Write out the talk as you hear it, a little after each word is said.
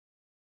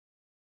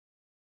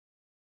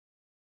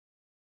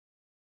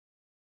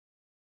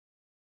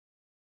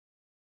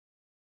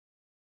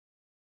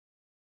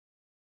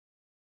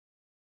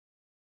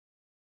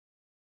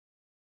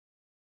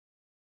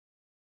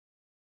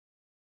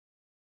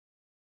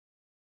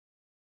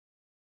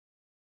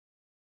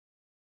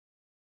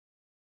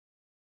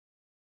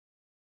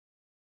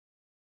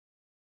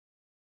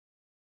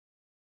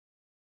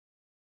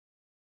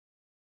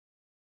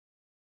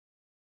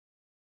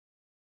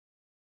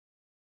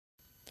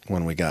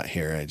when we got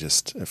here,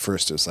 at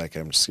first it was like,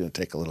 I'm just going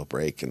to take a little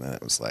break. And then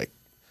it was like,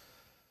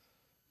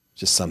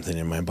 just something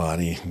in my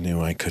body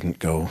knew I couldn't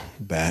go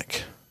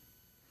back.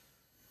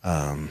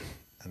 And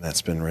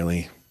that's been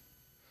really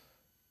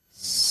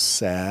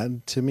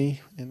sad to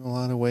me in a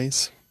lot of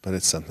ways, but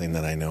it's something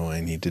that I know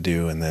I need to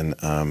do. And then,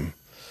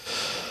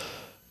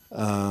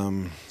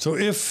 so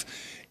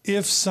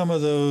if some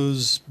of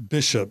those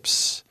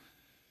bishops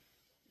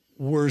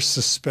were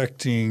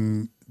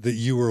suspecting that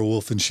you were a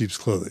wolf in sheep's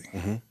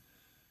clothing,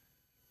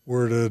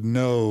 were to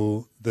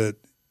know that,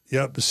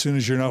 yep, as soon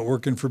as you're not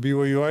working for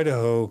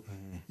BYU-Idaho,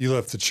 you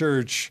left the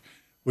church,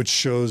 which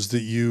shows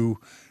that you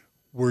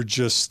were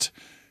just,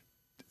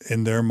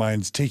 in their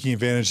minds, taking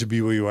advantage of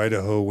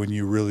BYU-Idaho when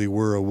you really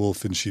were a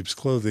wolf in sheep's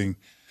clothing,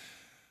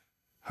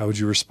 how would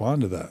you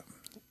respond to that?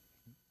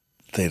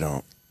 They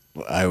don't.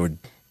 I would...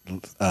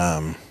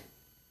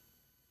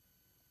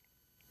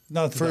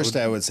 First,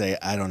 I would say,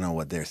 I don't know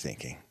what they're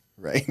thinking,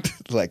 right?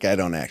 Like, I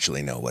don't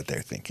actually know what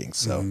they're thinking.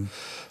 So,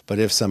 but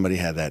if somebody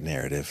had that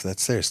narrative,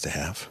 that's theirs to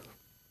have.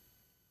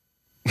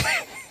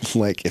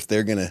 Like, if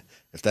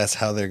that's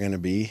how they're going to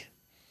be,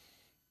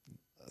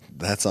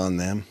 that's on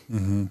them,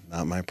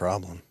 not my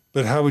problem.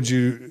 But how would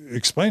you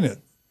explain it?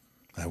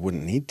 I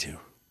wouldn't need to.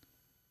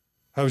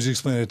 How would you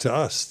explain it to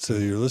us, to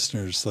your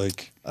listeners?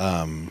 Like,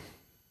 I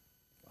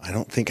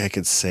don't think I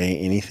could say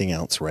anything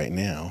else right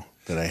now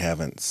that I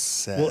haven't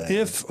said.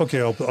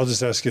 Well, I'll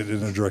just ask it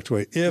in a direct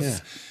way.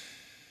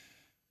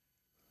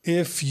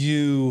 If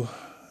you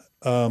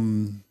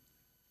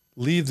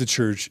leave the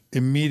church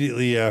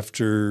immediately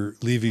after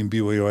leaving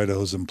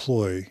BYU-Idaho's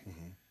employ,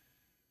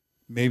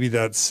 maybe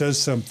that says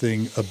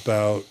something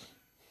about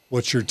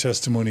what your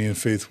testimony and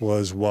faith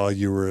was while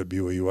you were at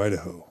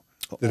BYU-Idaho,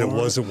 that it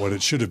wasn't what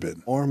it should have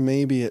been. Or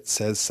maybe it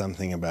says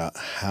something about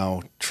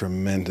how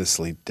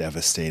tremendously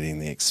devastating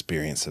the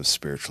experience of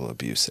spiritual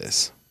abuse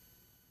is.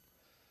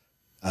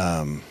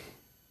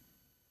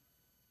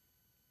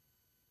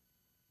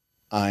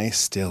 I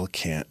still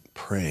can't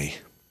pray.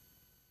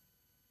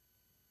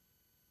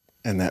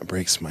 And that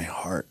breaks my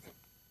heart.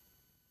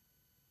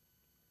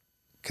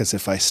 Because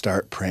if I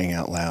start praying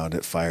out loud,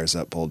 it fires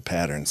up old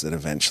patterns that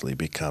eventually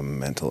become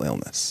mental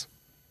illness.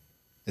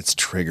 It's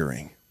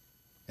triggering.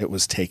 It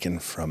was taken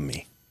from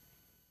me.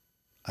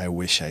 I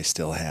wish I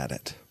still had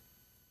it.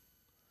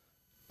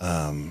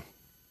 The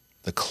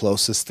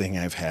closest thing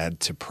I've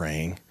had to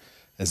praying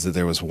is that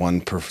there was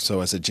so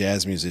as a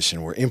jazz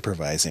musician, we're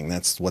improvising.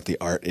 That's what the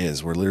art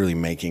is. We're literally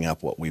making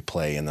up what we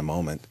play in the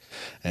moment.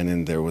 And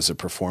then there was a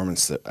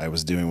performance that I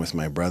was doing with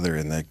my brother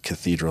in the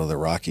Cathedral of the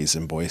Rockies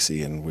in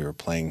Boise, and we were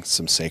playing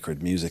some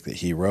sacred music that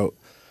he wrote.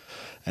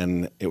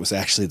 And it was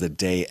actually the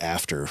day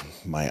after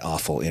my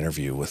awful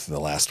interview with the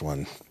last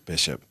one,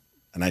 Bishop.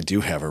 And I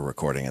do have a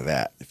recording of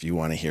that. If you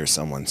want to hear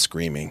someone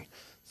screaming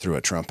through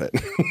a trumpet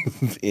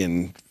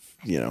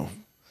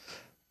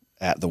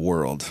at the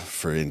world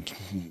for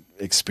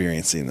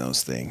experiencing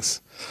those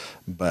things.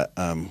 But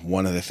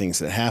one of the things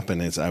that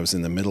happened is I was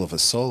in the middle of a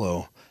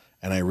solo,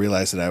 and I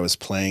realized that I was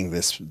playing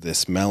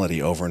this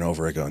melody over and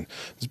over again.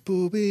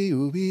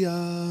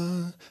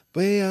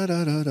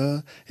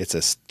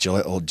 It's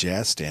a old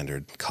jazz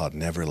standard called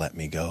Never Let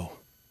Me Go.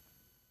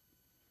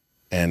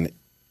 And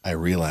I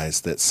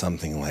realized that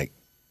something like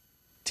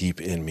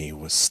deep in me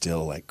was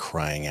still like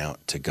crying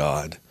out to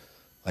God,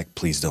 like,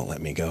 please don't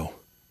let me go.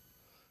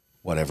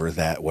 Whatever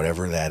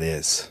that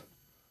is.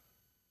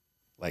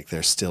 Like,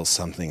 there's still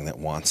something that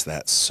wants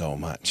that so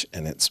much,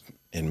 and it's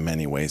in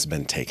many ways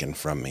been taken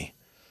from me.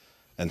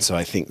 And so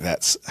I think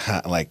that's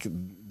like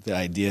the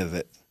idea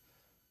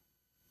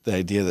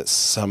that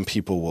some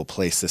people will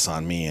place this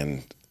on me,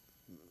 and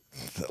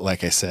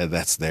like I said,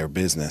 that's their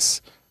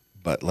business.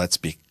 But let's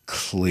be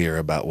clear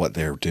about what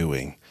they're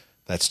doing.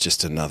 That's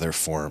just another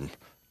form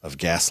of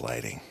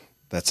gaslighting.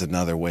 That's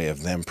another way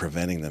of them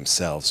preventing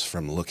themselves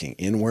from looking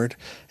inward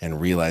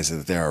and realizing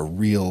that there are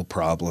real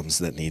problems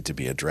that need to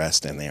be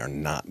addressed, and they are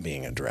not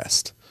being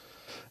addressed.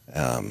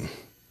 And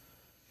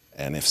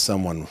if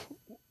someone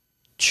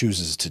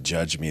chooses to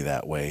judge me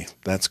that way,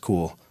 that's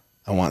cool.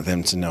 I want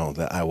them to know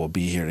that I will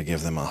be here to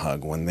give them a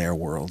hug when their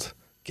world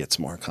gets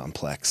more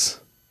complex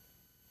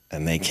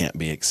and they can't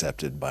be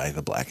accepted by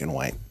the black and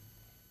white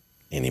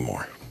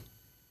anymore.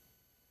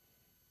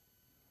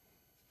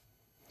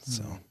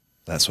 So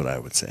that's what I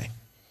would say.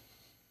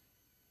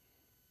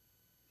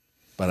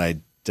 But I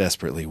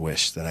desperately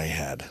wish that I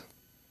had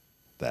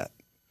that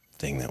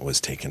thing that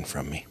was taken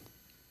from me.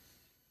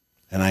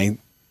 And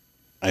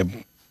I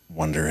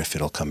wonder if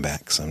it'll come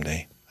back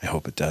someday. I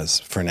hope it does.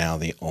 For now,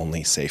 the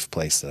only safe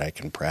place that I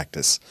can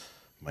practice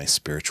my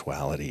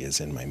spirituality is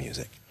in my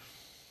music.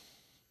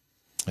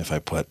 If I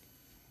put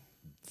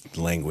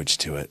language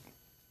to it,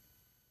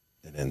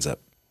 it ends up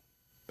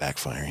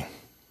backfiring.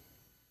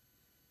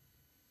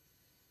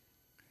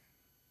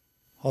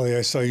 Holly,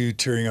 I saw you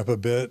tearing up a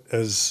bit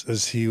as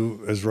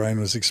Ryan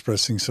was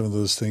expressing some of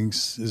those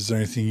things. Is there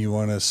anything you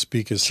want to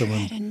speak as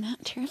someone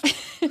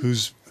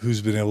who's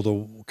been able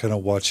to kind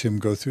of watch him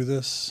go through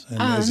this,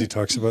 and as he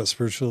talks about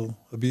spiritual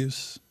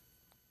abuse?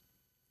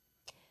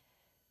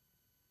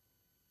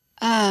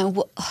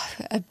 Well,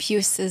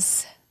 abuse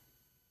is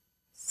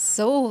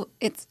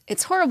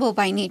it's horrible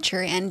by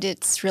nature, and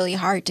it's really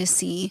hard to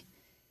see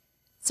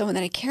someone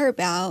that I care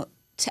about,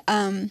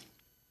 and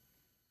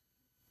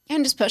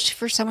especially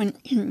for someone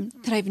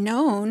that I've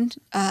known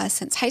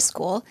since high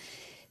school,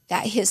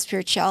 that his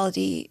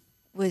spirituality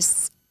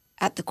was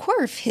at the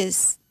core of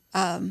his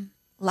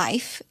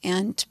life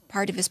and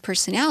part of his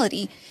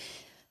personality.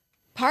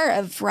 Part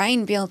of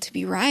Ryan being able to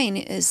be Ryan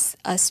is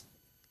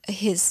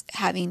his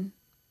having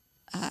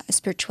a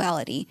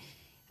spirituality.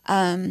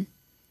 And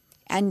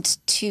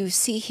to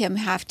see him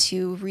have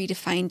to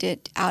redefine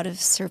it out of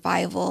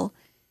survival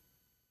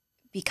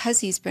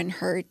because he's been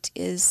hurt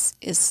is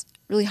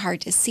really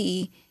hard to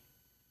see,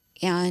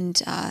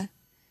 and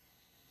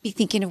be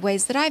thinking of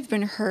ways that I've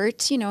been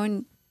hurt,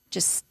 and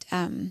just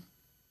talk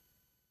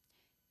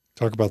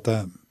about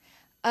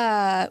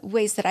that.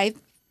 Ways that I've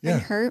been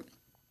hurt.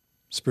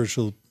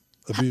 Spiritual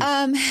abuse.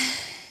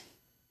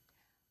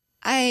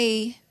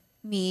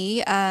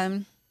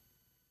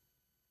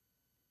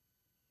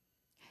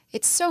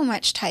 It's so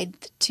much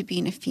tied to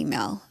being a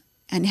female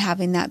and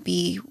having that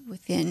be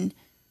within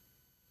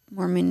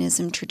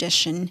Mormonism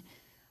tradition,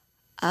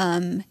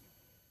 that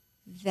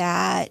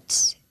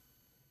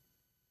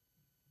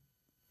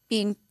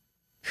being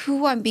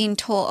who I'm being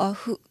told,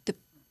 who the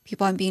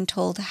people I'm being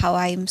told how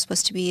I'm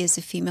supposed to be as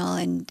a female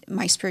and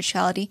my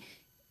spirituality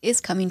is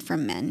coming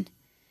from men.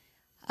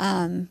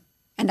 And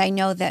I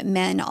know that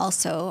men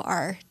also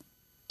are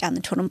down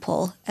the totem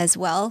pole as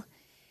well.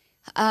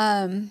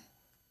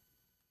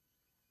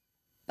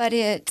 But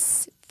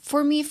it's,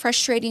 for me,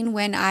 frustrating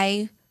when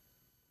I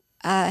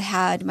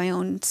had my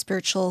own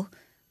spiritual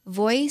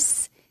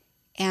voice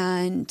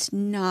and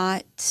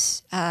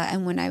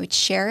and when I would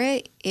share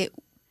it, it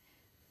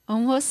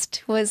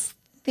almost was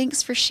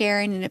thanks for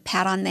sharing and a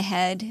pat on the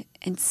head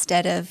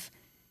instead of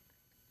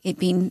it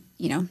being,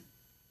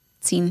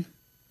 seen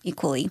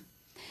equally.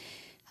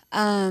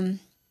 For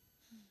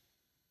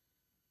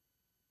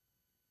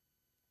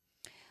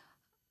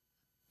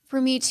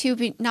me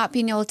too, not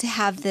being able to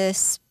have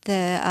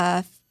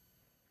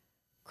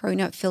growing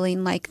up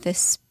feeling like this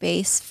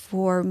space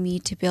for me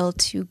to be able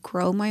to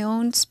grow my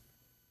own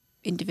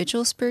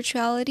individual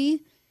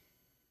spirituality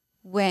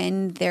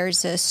when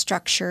there's a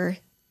structure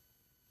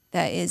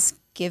that is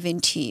given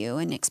to you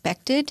and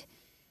expected.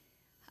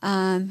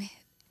 And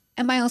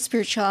my own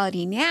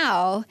spirituality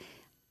now,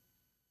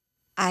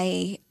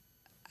 I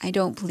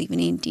don't believe in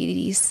any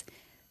deities.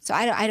 So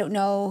I don't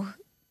know.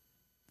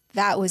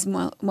 That was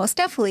most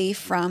definitely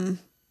from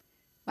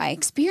my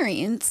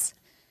experience.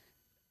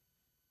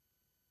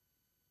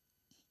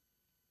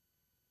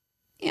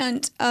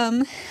 And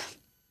I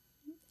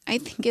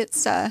think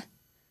it's,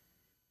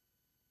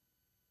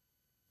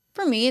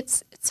 for me,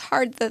 it's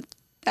hard that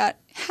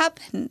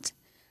happened.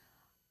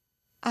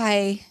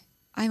 I'm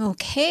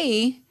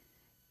okay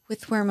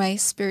with where my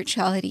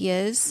spirituality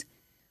is,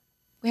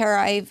 where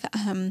I've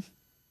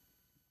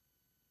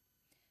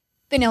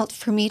been able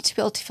for me to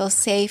be able to feel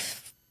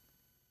safe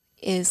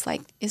is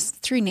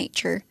through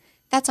nature.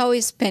 That's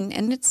always been,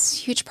 and it's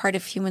a huge part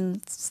of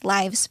humans'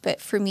 lives,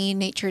 but for me,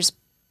 nature's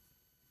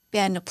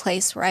been a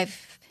place where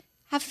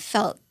have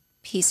felt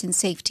peace and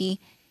safety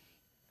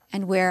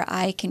and where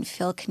I can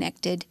feel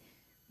connected.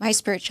 My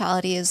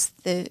spirituality is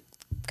the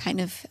kind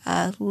of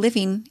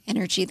living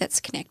energy that's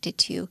connected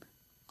to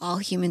all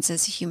humans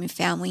as a human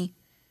family,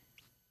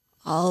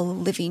 all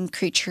living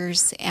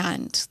creatures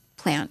and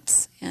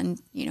plants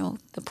and,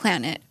 the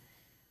planet.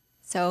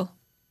 So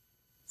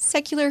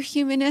secular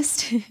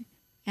humanist,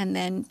 and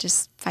then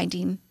just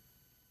finding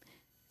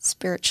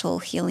spiritual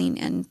healing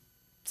and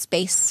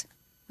space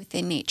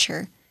within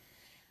nature.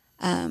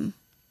 And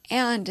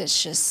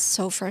it's just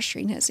so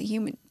frustrating as a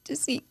human to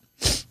see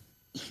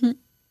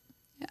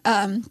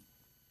other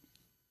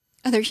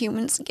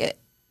humans get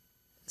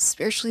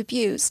spiritually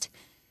abused,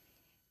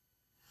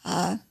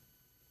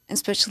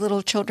 especially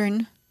little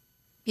children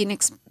being,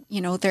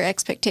 their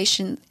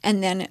expectation,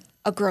 and then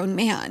a grown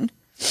man,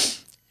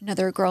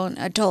 another grown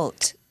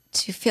adult,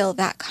 to feel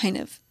that kind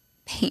of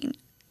pain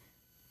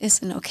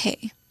isn't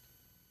okay.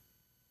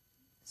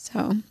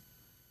 So,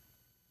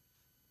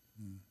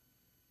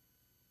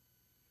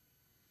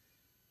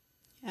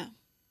 yeah.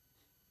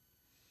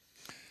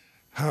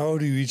 How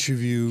have each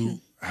of you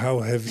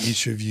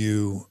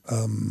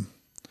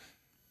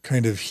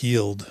kind of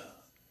healed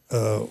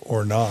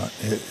or not?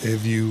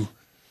 Have you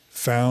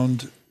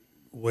found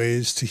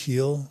ways to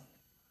heal?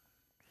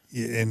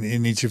 And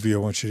in each of you, I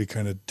want you to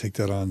kind of take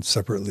that on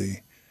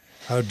separately.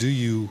 How do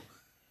you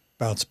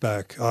bounce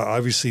back?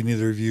 Obviously,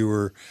 neither of you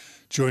are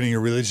joining a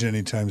religion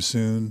anytime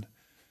soon.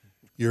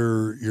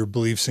 Your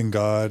beliefs in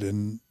God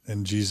and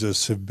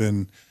Jesus have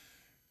been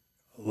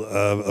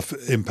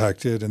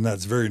impacted, and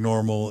that's very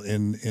normal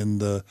in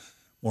the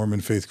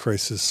Mormon faith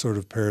crisis sort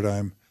of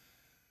paradigm.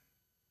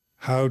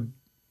 How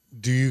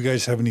do you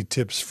guys have any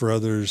tips for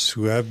others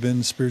who have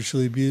been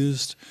spiritually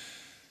abused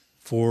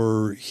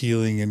for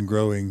healing and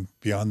growing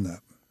beyond that?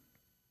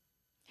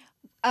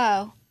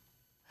 Oh,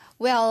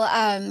 well,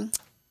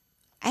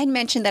 I had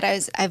mentioned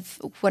that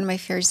one of my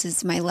fears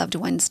is my loved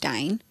ones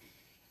dying.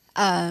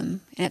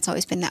 And it's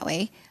always been that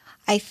way.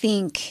 I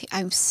think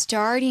I'm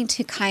starting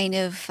to kind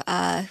of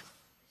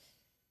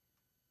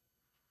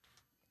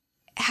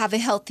have a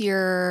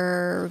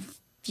healthier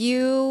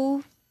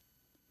view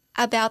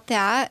about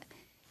that.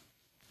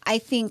 I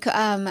think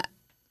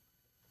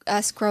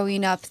us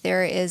growing up,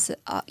 there is,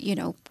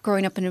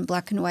 growing up in a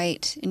black and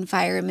white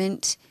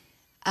environment,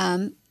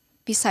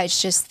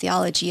 besides just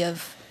theology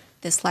of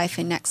this life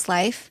and next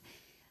life.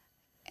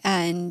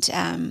 And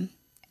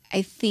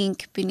I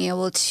think being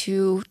able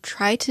to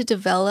try to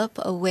develop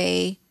a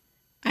way,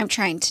 I'm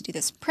trying to do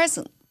this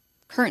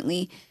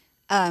currently,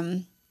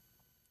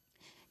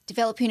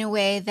 developing a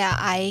way that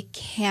I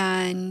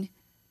can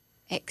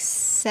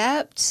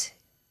accept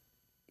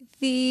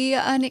the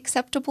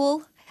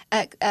unacceptable,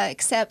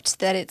 accept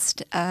that it's,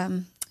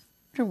 what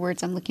are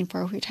words I'm looking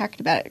for? We were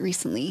talking about it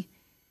recently.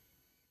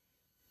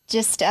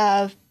 Just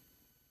that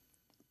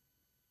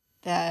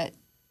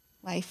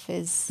life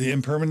is... The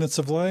impermanence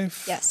of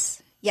life?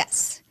 Yes.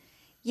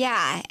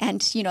 Yeah,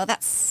 and,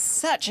 that's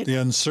such a... The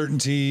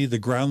uncertainty, the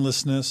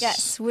groundlessness.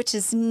 Yes, which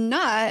is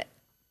not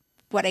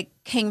what I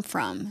came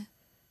from.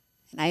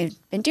 And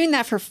I've been doing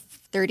that for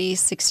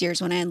 36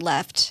 years when I had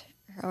left,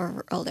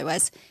 however old I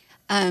was.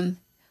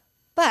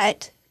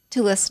 But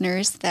to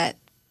listeners, that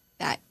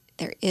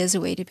there is a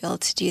way to be able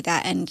to do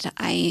that, and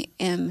I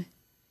am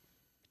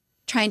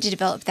trying to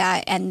develop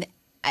that, and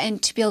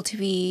to be able to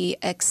be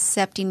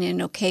accepting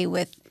and okay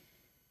with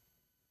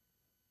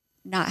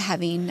not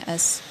having a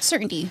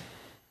certainty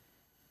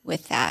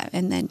with that,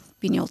 and then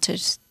being able to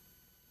just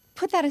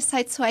put that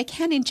aside so I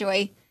can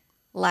enjoy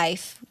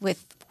life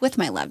with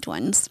my loved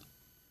ones.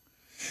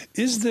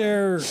 Is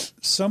there,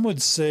 some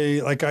would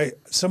say,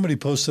 somebody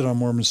posted on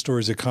Mormon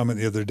Stories a comment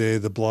the other day,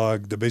 the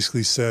blog, that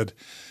basically said,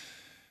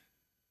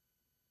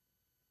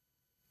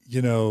 we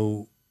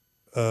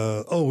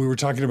were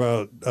talking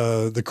about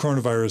the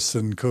coronavirus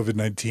and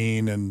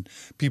COVID-19 and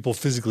people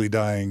physically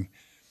dying.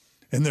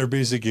 And their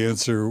basic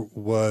answer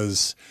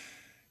was,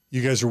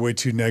 you guys are way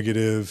too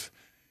negative.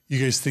 You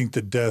guys think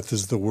that death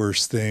is the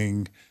worst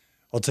thing.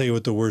 I'll tell you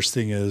what the worst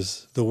thing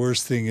is. The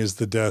worst thing is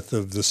the death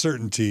of the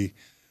certainty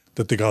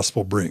that the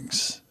gospel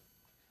brings.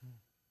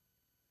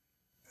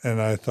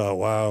 And I thought,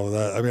 wow,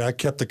 I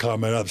kept the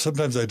comment up.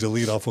 Sometimes I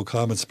delete awful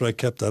comments, but I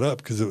kept that up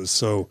because it was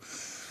so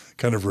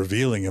kind of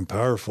revealing and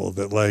powerful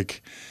that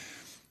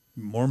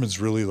Mormons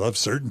really love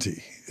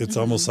certainty. It's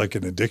almost like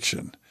an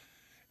addiction.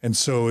 And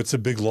so it's a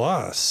big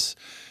loss.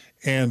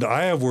 And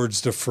I have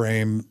words to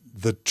frame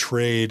the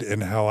trade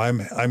and how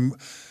I'm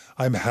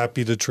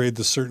happy to trade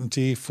the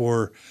certainty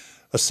for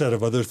a set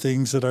of other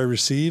things that I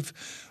receive.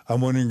 I'm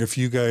wondering if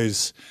you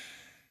guys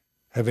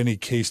have any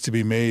case to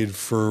be made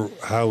for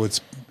how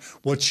it's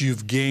what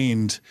you've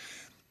gained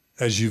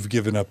as you've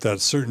given up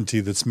that certainty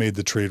that's made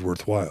the trade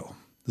worthwhile.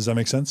 Does that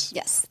make sense?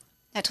 Yes,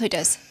 that totally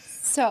does.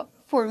 So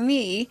for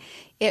me,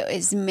 it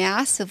was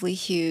massively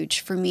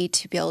huge for me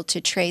to be able to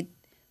trade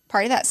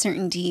part of that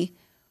certainty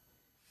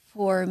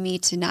for me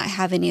to not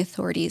have any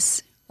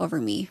authorities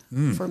over me.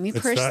 For me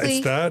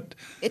personally,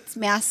 it's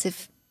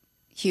massive,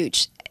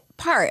 huge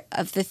part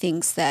of the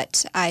things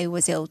that I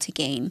was able to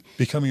gain.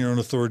 Becoming your own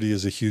authority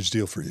is a huge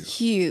deal for you.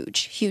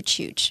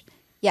 Huge.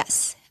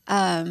 Yes.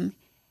 And,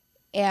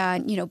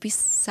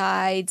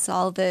 besides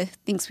all the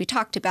things we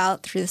talked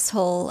about through this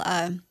whole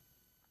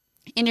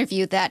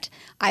interview that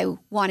I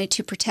wanted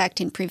to protect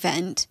and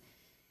prevent.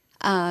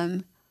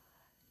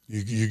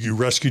 You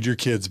rescued your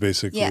kids,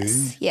 basically.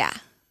 Yes. Yeah.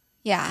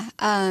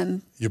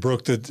 You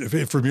broke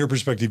from your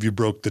perspective, you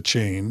broke the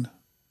chain.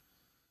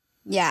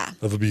 Yeah.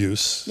 Of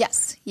abuse.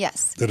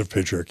 Yes. That of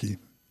patriarchy.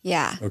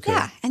 Yeah. Okay.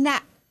 Yeah. And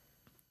that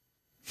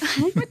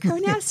I'm a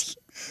grown-ass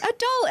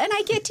adult and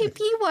I get to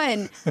be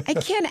one. I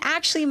can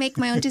actually make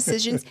my own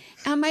decisions,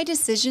 and my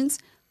decisions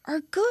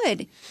are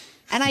good.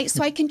 And I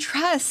can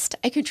trust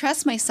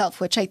myself,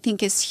 which I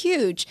think is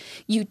huge.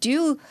 You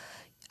do,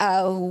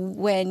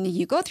 when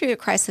you go through a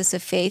crisis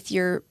of faith,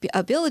 your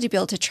ability to be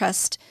able to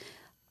trust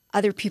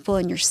other people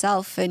and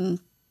yourself and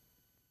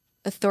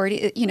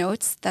authority,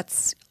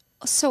 that's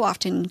so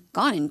often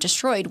gone and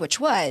destroyed, which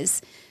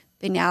was,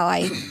 but now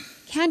I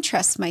can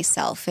trust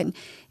myself and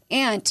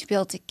to be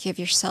able to give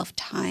yourself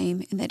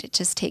time, and that it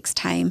just takes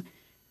time,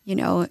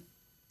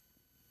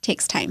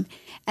 takes time.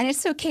 And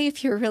it's okay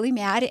if you're really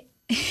mad,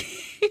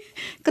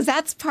 because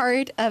that's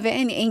part of it,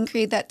 and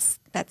angry, that's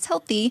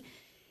healthy.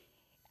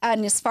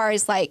 And as far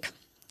as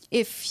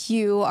if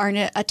you are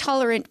a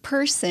tolerant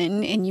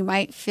person and you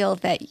might feel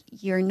that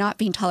you're not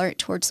being tolerant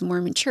towards the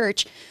Mormon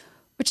church,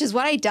 which is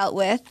what I dealt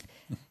with,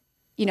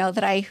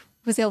 that I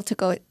was able to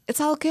go, it's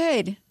all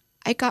good.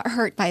 I got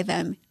hurt by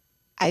them.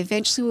 I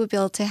eventually will be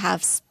able to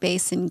have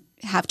space and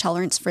have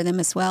tolerance for them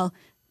as well.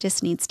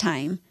 Just needs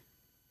time.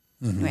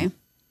 Mm-hmm. Anyway.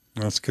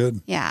 That's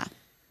good. Yeah.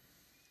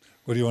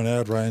 What do you want to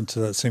add, Ryan,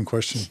 to that same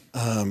question?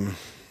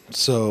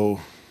 So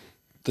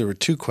there were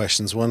two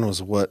questions. One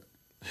was, what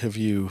have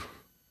you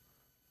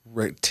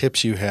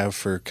tips you have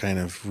for kind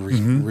of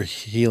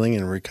healing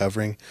and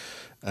recovering?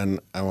 And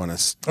I want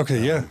to...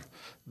 Okay, yeah.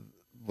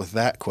 with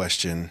that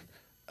question,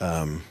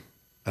 and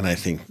I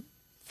think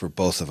for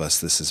both of us,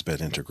 this has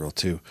been integral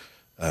too.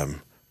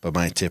 But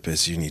my tip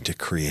is you need to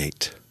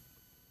create.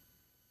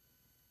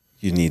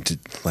 You need to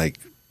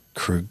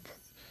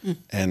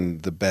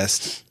and the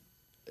best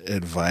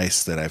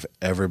advice that I've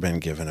ever been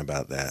given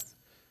about that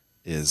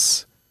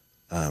is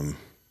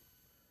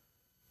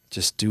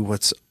just do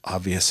what's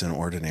obvious and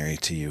ordinary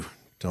to you.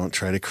 Don't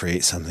try to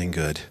create something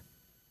good.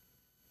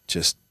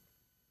 Just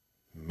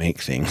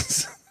make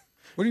things.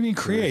 What do you mean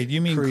create?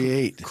 You mean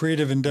create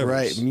creative endeavors?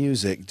 Right.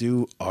 Music,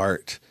 do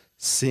art,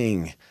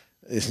 sing,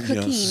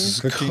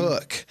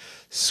 cook,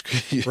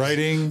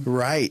 writing,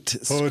 write,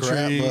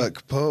 poetry,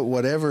 scrapbook,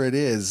 whatever it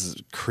is,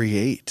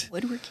 create.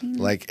 Woodworking.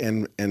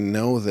 And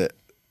know that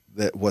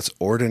what's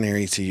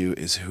ordinary to you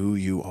is who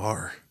you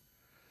are.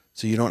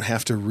 So you don't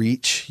have to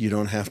reach, you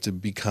don't have to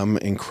become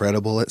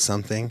incredible at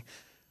something,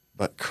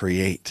 but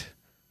create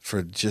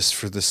for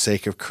the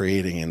sake of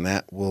creating, and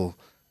that will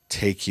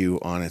take you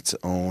on its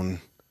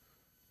own.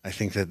 I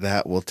think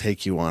that will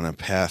take you on a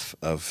path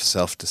of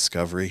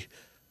self-discovery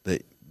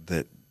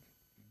that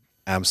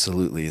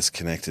absolutely is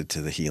connected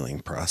to the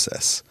healing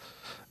process.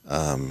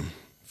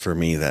 For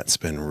me, that's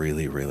been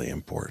really, really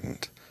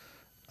important.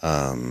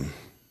 For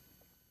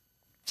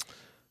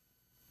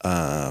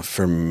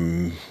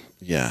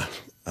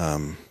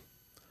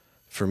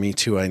me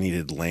too, I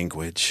needed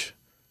language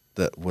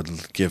that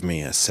would give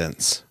me a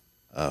sense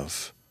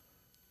of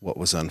what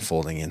was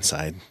unfolding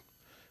inside.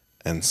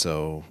 And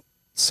so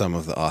some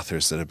of the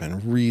authors that have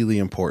been really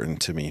important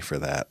to me for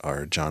that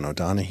are John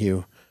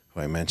O'Donohue, who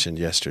I mentioned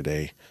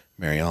yesterday,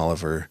 Mary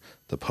Oliver,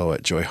 the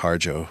poet Joy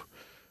Harjo,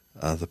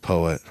 the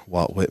poet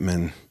Walt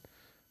Whitman,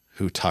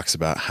 who talks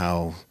about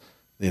how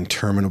the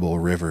interminable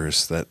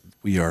rivers, that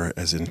we are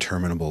as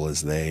interminable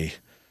as they.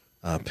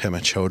 Pema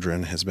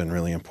Chodron has been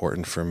really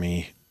important for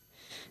me.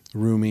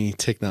 Rumi,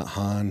 Thich Nhat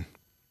Hanh,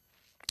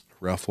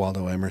 Ralph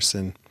Waldo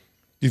Emerson.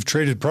 You've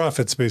traded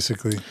prophets,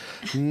 basically.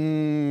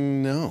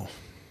 No.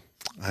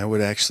 I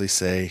would actually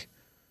say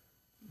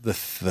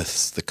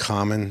the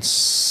common.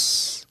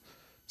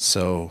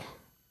 So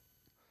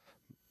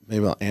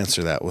maybe I'll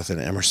answer that with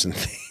an Emerson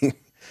thing.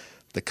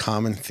 The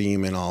common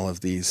theme in all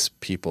of these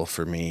people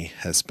for me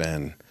has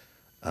been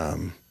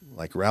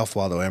like Ralph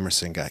Waldo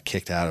Emerson got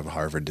kicked out of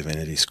Harvard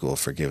Divinity School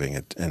for giving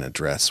an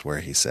address where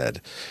he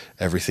said,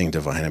 everything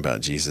divine about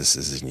Jesus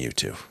is in you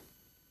too.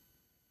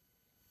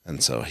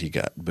 And so he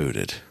got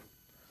booted.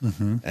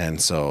 Mm-hmm.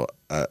 And so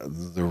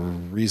the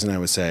reason I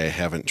would say I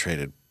haven't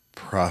traded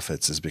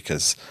prophets is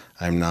because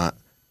I am not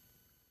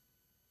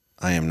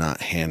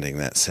handing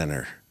that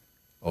center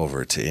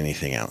over to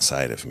anything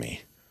outside of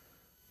me,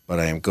 but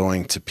I am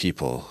going to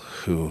people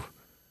who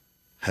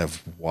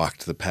have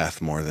walked the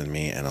path more than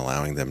me and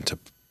allowing them to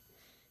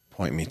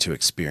point me to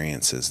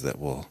experiences that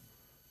will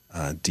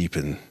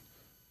deepen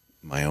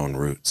my own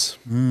roots.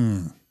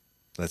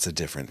 That's a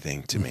different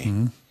thing to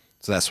me.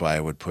 So that's why I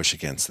would push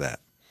against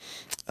that.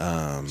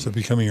 So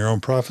becoming your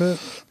own prophet?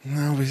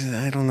 No,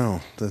 I don't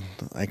know.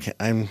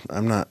 I'm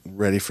not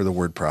ready for the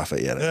word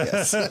prophet yet, I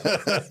guess.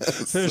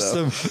 There's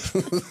some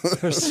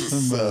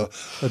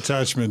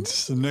attachments,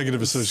 some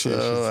negative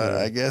associations. So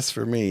I guess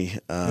for me,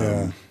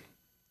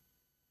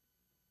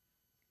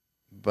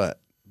 but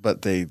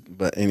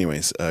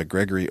anyways,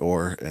 Gregory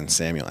Orr and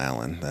Samuel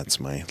Allen, that's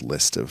my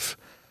list of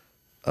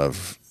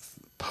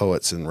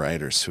poets and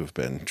writers who have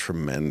been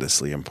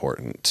tremendously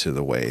important to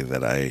the way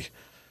that I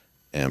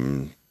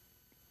am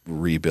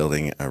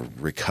rebuilding,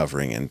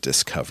 recovering, and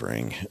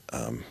discovering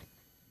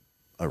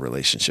a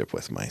relationship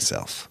with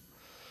myself.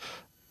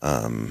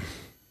 And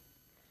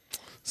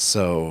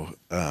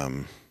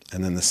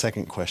then the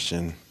second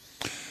question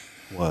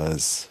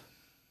was,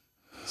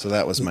 so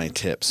that was my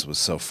tips, was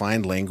so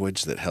find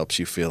language that helps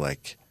you feel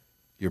like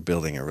you're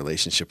building a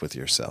relationship with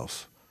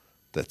yourself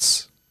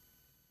that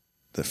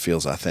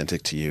feels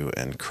authentic to you,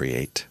 and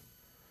create.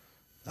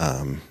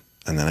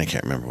 And then I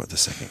can't remember what the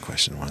second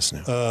question was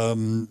now.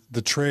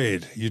 The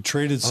trade. You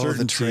traded certainty.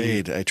 Oh, the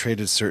trade. I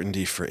traded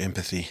certainty for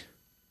empathy.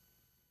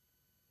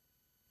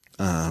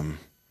 I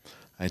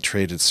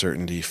traded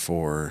certainty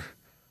for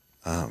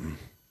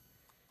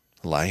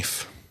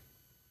life,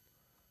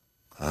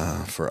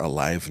 for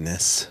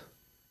aliveness.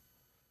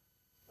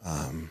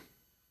 I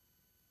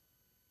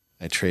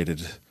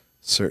traded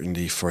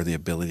certainty for the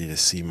ability to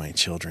see my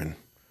children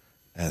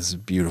as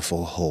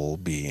beautiful, whole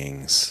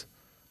beings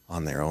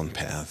on their own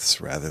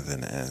paths rather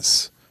than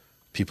as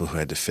people who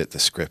had to fit the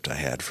script I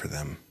had for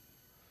them.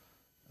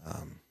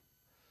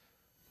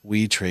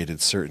 We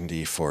traded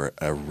certainty for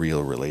a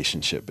real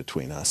relationship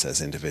between us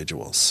as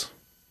individuals.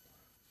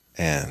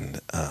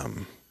 And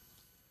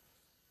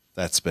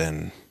that's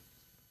been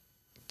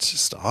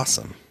just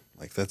awesome.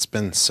 Like, that's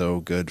been so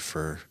good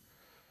for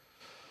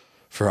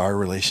our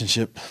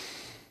relationship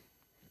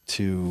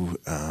to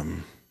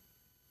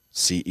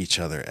see each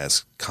other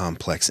as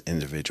complex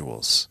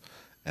individuals,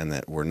 and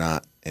that we're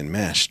not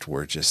enmeshed.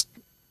 We're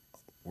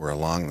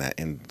along that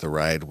in the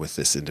ride with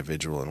this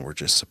individual, and we're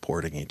just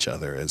supporting each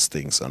other as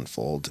things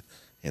unfold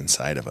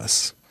inside of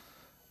us.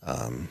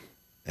 And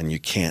you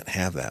can't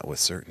have that with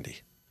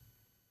certainty.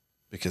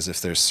 Because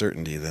if there's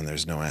certainty, then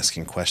there's no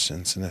asking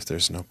questions. And if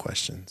there's no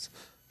questions,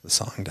 the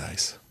song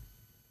dies.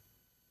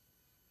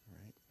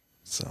 Right?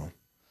 So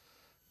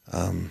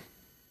I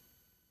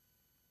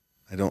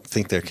don't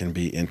think there can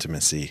be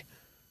intimacy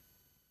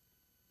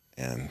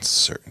and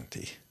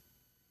certainty.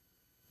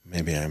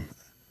 It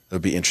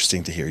would be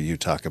interesting to hear you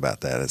talk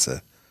about that as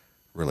a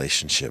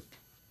relationship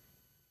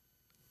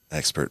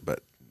expert,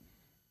 but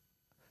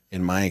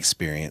in my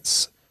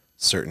experience,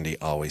 certainty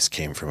always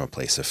came from a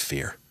place of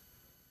fear.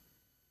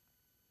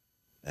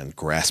 And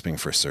grasping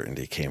for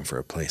certainty came from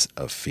a place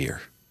of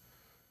fear.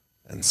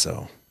 And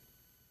so,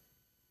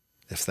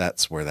 if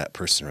that's where that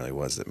person really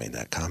was that made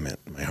that comment,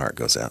 my heart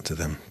goes out to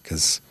them,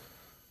 because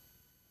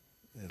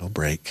it'll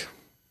break.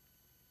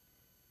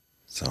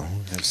 So,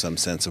 I have some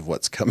sense of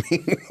what's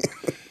coming.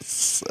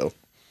 So.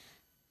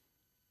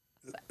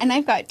 And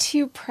I've got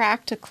two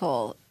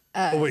practical.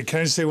 Oh, wait,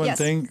 can I just say one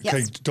thing? Yes.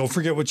 Okay, don't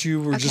forget what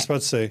you were just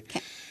about to say.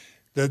 Okay.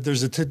 That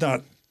there's a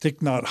Thich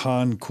Nhat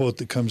Hanh quote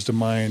that comes to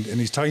mind, and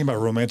he's talking about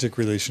romantic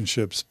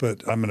relationships,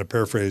 but I'm going to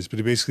paraphrase. But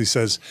he basically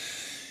says,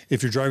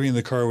 if you're driving in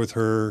the car with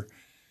her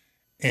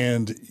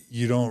and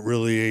you don't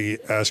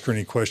really ask her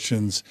any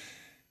questions,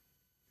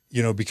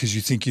 because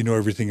you think you know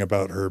everything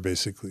about her,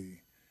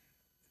 basically,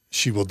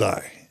 she will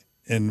die.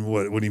 And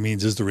what he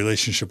means is the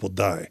relationship will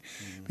die,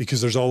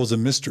 because there's always a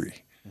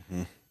mystery.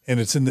 Mm-hmm. And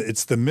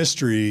it's the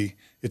mystery,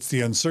 it's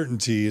the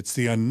uncertainty, it's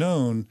the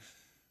unknown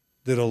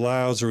that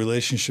allows a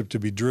relationship to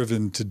be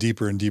driven to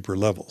deeper and deeper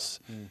levels.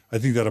 I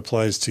think that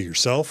applies to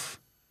yourself.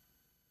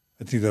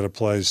 I think that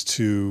applies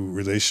to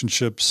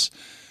relationships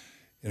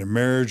in a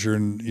marriage or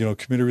in,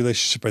 committed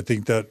relationship. I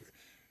think that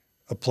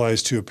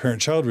applies to a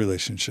parent-child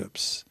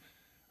relationships.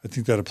 I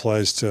think that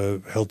applies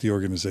to healthy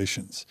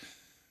organizations.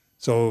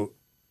 So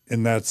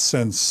in that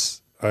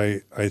sense,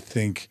 I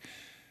think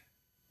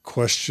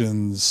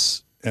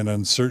questions and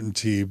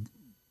uncertainty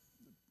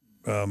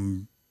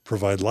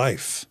provide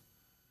life,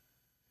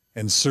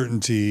 and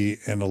certainty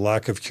and a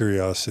lack of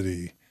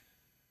curiosity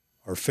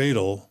are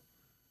fatal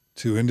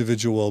to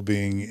individual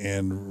well-being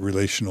and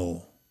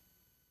relational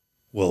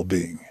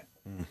well-being.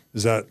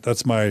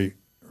 That's my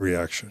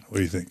reaction. What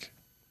do you think?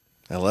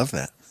 I love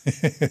that.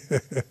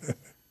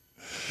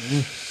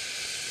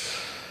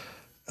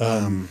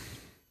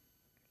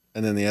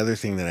 And then the other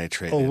thing that I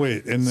traded. Oh,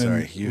 wait. And then,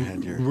 sorry, you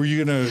had your. Were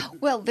you going to?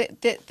 Well,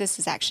 this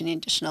is actually an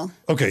additional.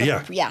 Okay,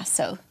 yeah. Yeah,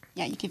 so,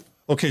 yeah, you can.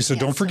 Okay, so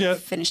don't forget.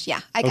 Finish,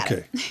 yeah, I got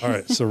it. Okay, all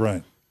right, so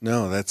Ryan.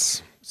 No,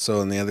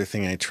 and the other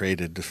thing I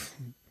traded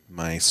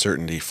my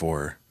certainty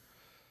for,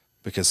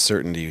 because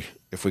certainty,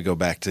 if we go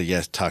back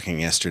to talking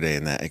yesterday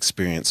and that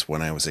experience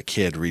when I was a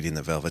kid reading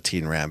The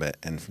Velveteen Rabbit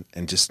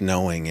and just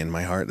knowing in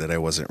my heart that I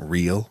wasn't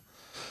real,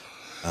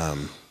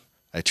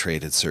 I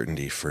traded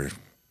certainty for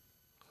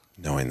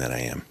knowing that I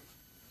am.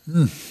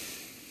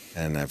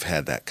 And I've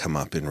had that come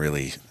up in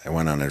I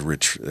went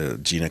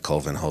on Gina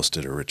Colvin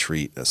hosted a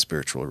retreat, a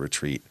spiritual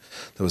retreat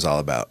that was all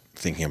about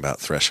thinking about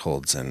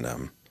thresholds.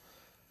 And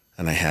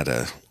I had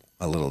a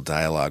little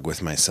dialogue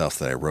with myself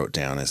that I wrote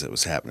down as it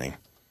was happening,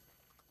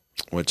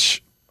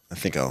 which I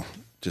think I'll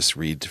just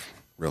read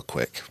real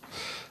quick.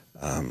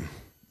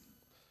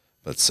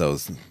 But so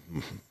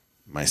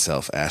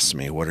myself asked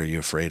me, what are you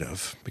afraid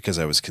of? Because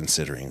I was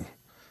considering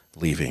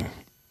leaving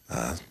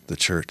the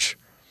church.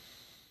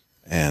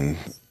 And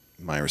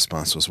my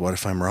response was, what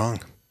if I'm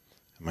wrong?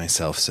 And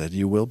myself said,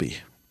 you will be.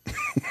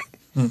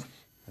 And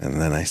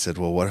then I said,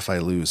 well, what if I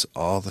lose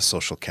all the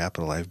social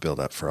capital I've built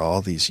up for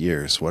all these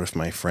years? What if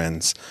my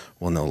friends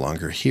will no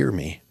longer hear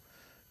me?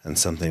 And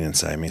something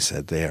inside me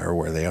said, they are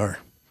where they are.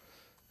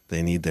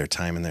 They need their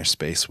time and their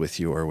space with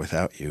you or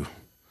without you.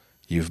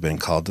 You've been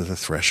called to the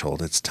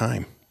threshold. It's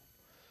time.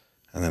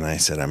 And then I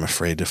said, I'm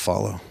afraid to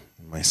follow.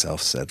 And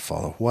myself said,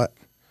 follow what?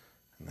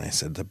 And I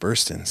said, the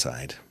burst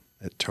inside.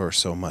 It tore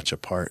so much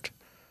apart.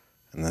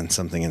 And then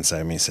something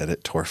inside me said,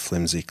 it tore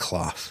flimsy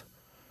cloth.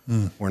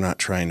 We're not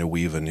trying to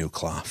weave a new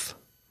cloth.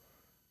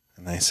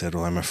 And I said,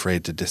 well, I'm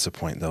afraid to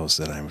disappoint those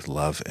that I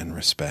love and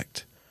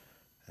respect.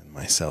 And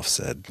myself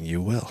said,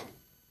 you will.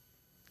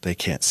 They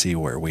can't see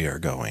where we are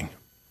going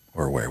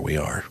or where we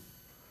are.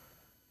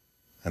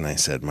 And I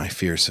said, my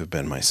fears have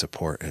been my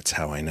support. It's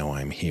how I know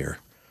I'm here.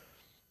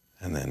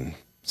 And then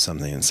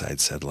something inside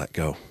said, let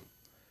go.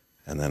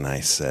 And then I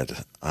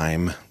said,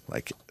 I'm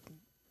like,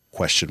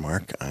 question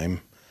mark,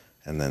 I'm,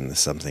 and then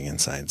something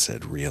inside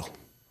said real.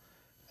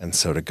 And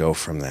so to go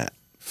from that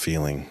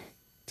feeling,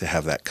 to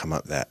have that come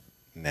up that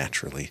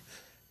naturally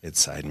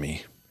inside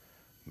me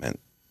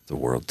meant the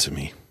world to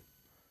me.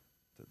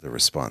 The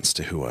response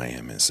to who I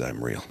am is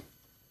I'm real.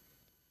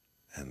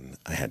 And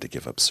I had to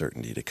give up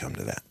certainty to come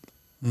to that.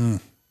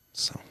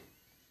 So.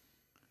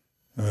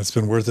 And it's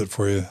been worth it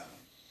for you.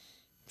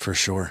 For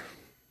sure.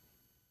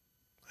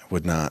 I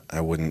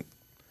wouldn't,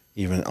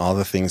 even all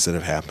the things that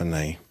have happened,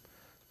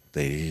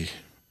 they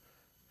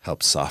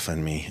help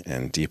soften me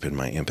and deepen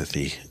my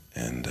empathy.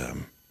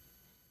 And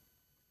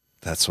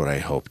that's what I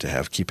hope to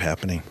have keep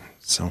happening.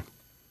 So.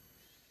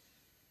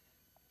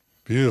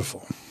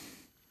 Beautiful.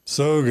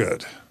 So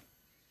good.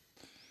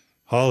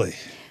 Holly.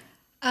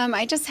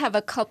 I just have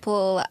a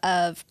couple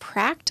of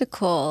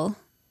practical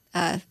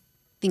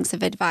things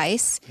of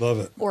advice. Love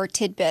it. Or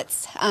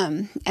tidbits.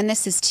 And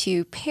this is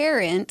to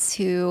parents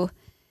who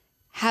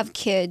have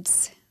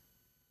kids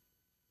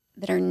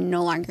that are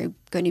no longer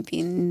going to be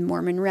in the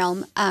Mormon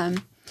realm.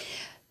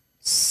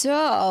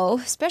 So,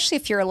 especially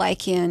if you're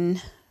like in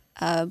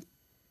a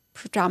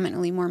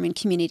predominantly Mormon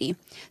community.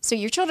 So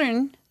your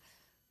children,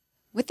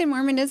 within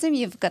Mormonism,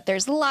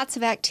 there's lots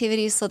of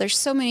activities. So there's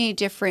so many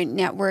different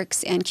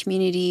networks and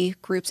community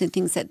groups and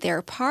things that they're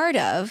a part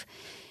of.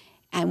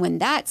 And when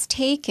that's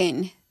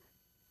taken,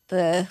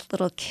 the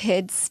little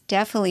kids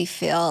definitely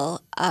feel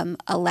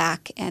a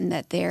lack and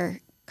that they're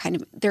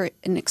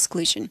an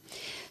exclusion.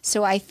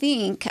 So I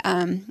think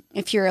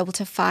if you're able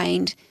to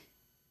find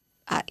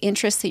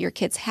interests that your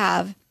kids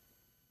have,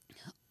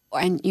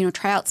 and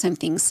try out some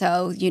things.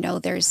 So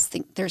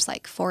there's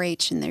like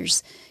 4-H, and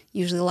there's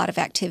usually a lot of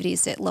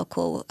activities at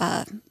local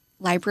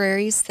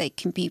libraries. They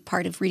can be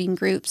part of reading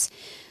groups,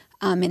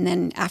 and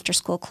then after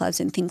school clubs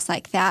and things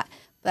like that.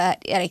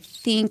 But I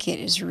think it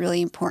is really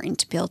important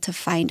to be able to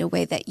find a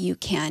way that you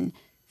can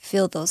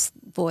fill those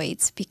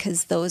voids,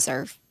 because those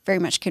are very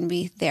much can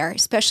be there,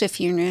 especially if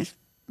you're in a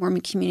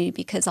Mormon community,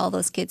 because all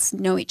those kids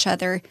know each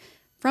other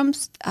from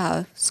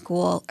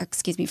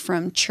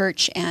from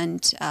church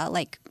and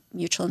like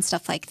mutual and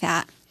stuff like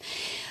that.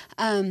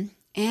 And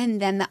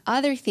then the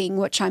other thing,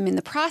 which I'm in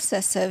the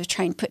process of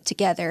trying to put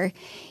together,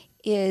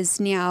 is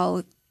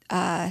now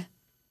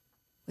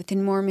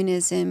within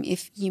Mormonism,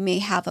 if you may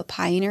have a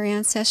pioneer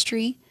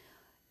ancestry,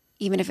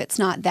 even if it's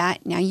not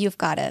that, now you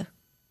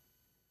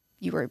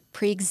were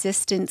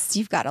pre-existence,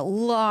 you've got a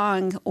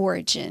long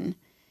origin.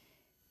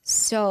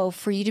 So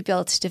for you to be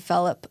able to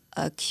develop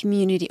a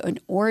community, an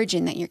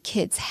origin that your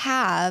kids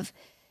have,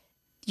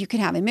 you can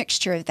have a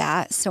mixture of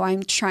that. So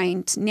I'm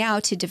trying now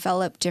to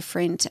develop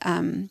different,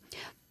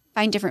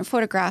 find different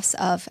photographs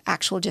of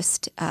actual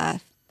just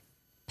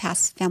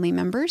past family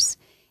members,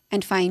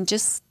 and find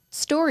just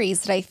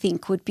stories that I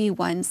think would be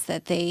ones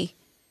that they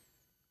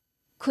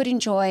could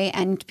enjoy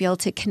and be able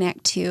to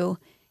connect to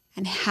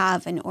and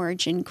have an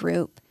origin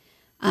group.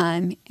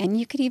 And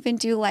you could even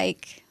do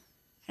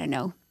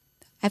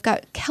I've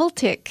got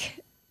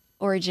Celtic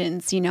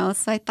origins, so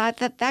I thought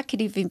that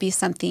could even be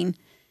something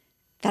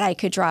that I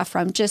could draw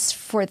from just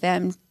for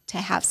them to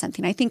have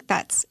something. I think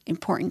that's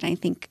important. I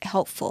think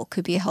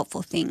could be a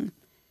helpful thing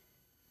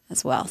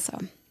as well. So,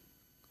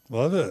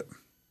 love it.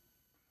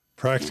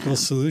 Practical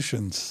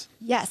solutions.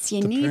 Yes,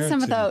 you need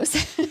some of those.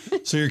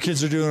 So your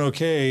kids are doing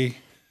okay.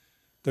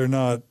 They're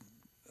not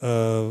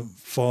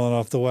falling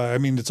off the wagon. I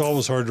mean, it's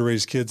always hard to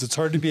raise kids. It's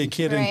hard to be a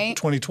kid in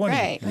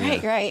 2020.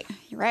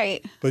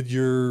 Right. But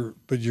your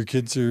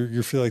kids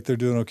you feel like they're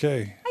doing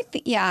okay.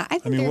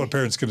 I mean, what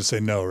parent's going to say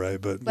no, right?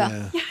 But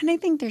and I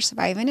think they're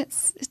surviving.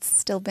 It's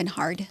still been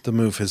hard. The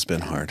move has been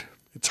hard.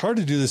 It's hard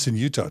to do this in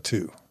Utah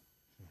too.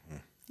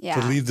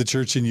 Yeah. To leave the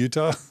church in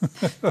Utah.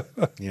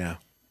 Yeah.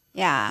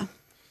 Yeah.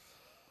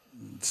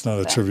 It's not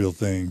a trivial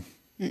thing.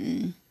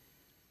 Mm-mm.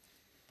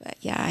 But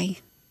I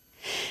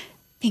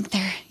think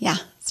they're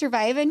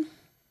surviving.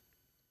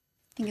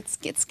 I think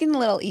it's getting a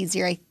little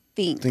easier. I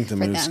think the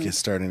moves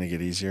starting to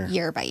get easier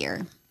year by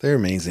year. They're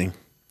amazing.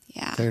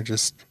 Yeah. They're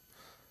just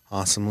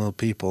awesome little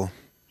people.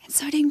 And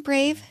so dang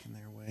brave. In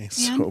their way,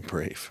 so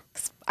brave.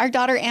 Our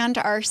daughter and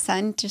our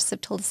son just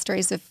have told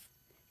stories of,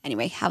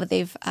 how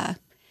they've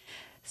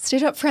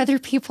stood up for other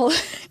people.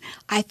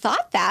 I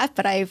thought that,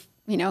 but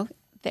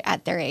they're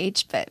at their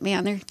age, but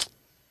man, they're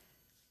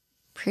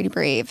pretty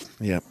brave.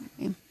 Yep.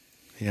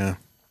 Yeah.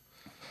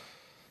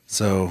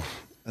 So,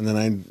 and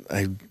then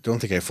I don't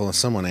think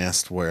someone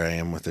asked where I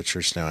am with the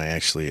church now. I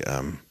actually,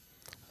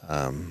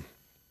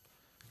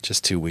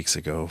 just 2 weeks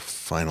ago,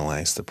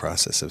 finalized the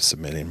process of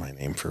submitting my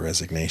name for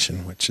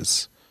resignation, which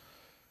is,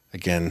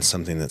 again,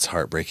 something that's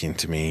heartbreaking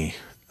to me.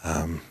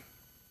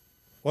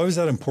 Why was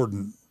that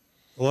important?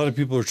 A lot of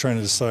people are trying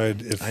to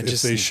decide if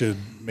they should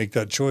make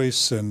that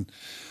choice. And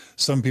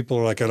some people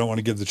are like, I don't want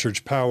to give the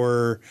church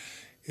power.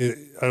 I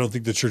don't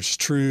think the church is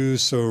true.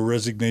 So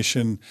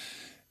resignation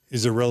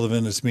is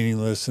irrelevant. It's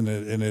meaningless. And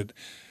it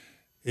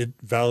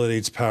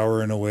validates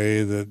power in a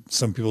way that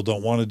some people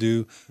don't want to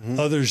do. Mm-hmm.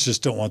 Others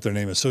just don't want their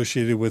name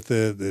associated with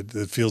it.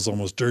 It feels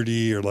almost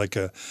dirty or like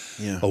a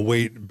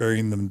weight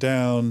bearing them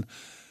down.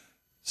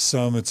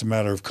 Some, it's a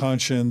matter of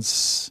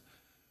conscience.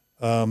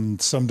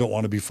 Some don't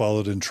want to be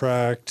followed and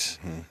tracked.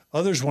 Mm-hmm.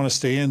 Others want to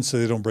stay in so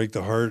they don't break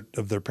the heart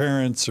of their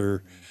parents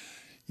or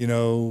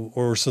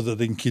so that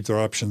they can keep their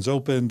options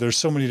open. There's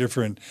so many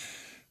different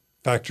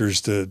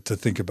factors to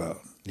think about.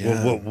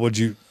 Yeah. What would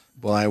you...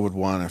 Well, I would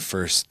want to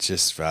first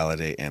just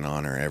validate and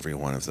honor every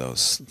one of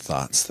those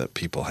thoughts that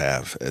people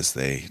have as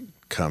they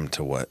come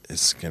to what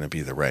is going to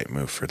be the right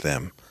move for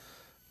them.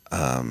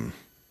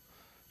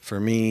 For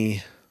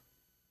me,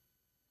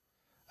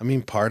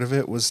 part of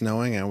it was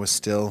knowing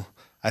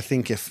I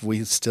think if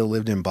we still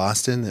lived in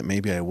Boston, that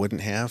maybe I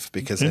wouldn't have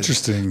because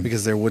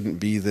there wouldn't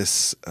be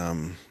this,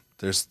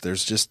 there's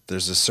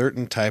a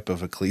certain type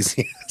of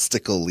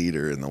ecclesiastical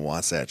leader in the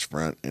Wasatch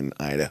Front in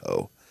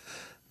Idaho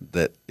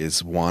that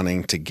is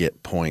wanting to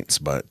get points,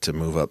 but to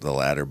move up the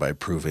ladder by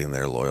proving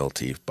their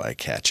loyalty by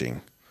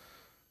catching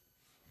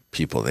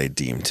people they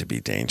deem to be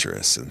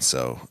dangerous. And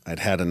so I'd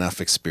had enough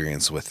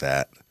experience with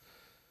that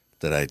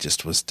I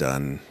just was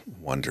done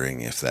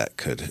wondering if that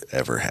could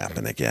ever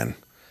happen again.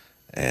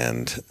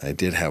 And I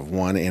did have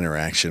one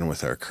interaction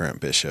with our current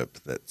bishop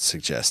that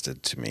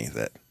suggested to me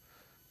that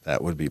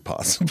that would be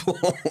possible.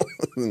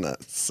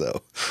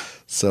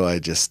 So I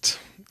just,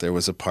 there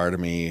was a part of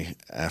me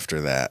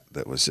after that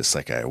was just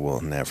like, I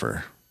will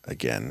never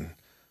again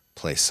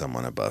place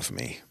someone above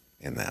me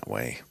in that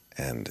way.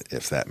 And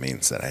if that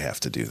means that I have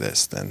to do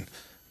this, then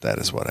that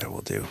is what I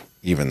will do,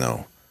 even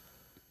though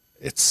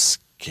it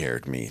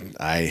scared me.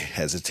 I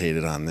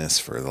hesitated on this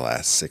for the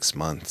last 6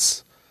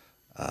 months.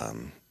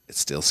 It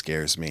still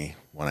scares me.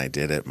 When I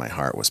did it, my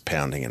heart was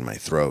pounding in my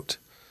throat.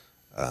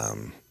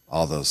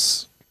 All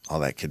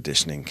that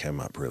conditioning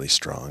came up really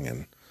strong.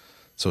 And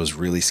so it was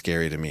really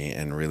scary to me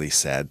and really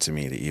sad to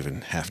me to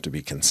even have to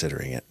be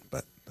considering it.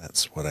 But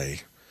that's what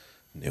I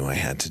knew I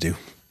had to do.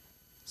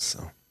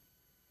 So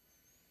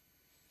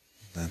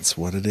that's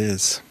what it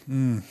is.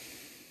 Mm.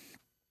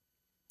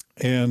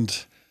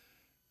 And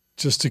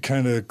just to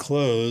kind of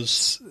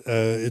close,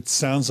 it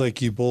sounds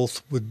like you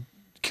both would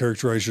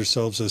characterize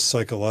yourselves as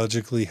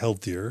psychologically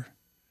healthier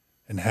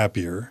and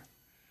happier.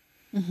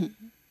 Mm-hmm.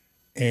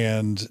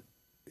 And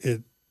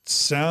it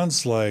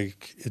seems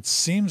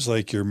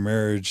like your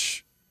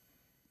marriage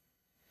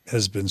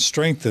has been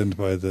strengthened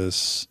by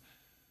this,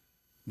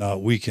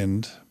 not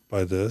weakened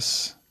by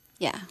this.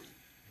 Yeah.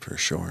 For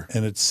sure.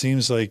 And it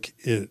seems like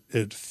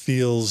it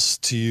feels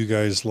to you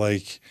guys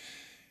like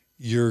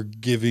you're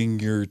giving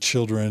your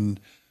children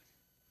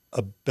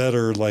a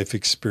better life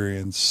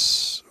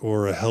experience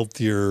or a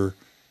healthier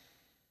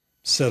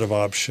set of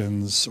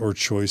options or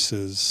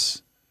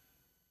choices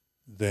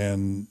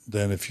than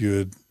if you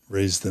had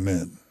raised them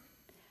in.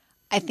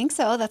 I think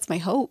so. That's my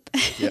hope.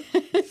 Yep.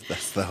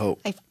 That's the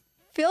hope. I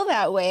feel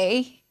that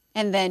way.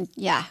 And then,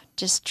 yeah,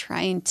 just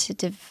trying to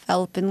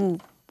develop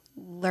and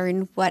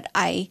learn what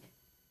I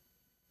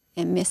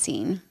am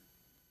missing.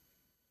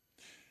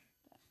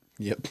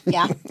 Yep.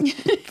 Yeah.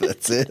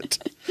 That's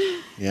it.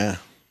 Yeah.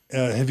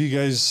 Have you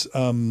guys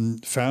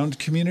found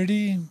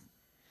community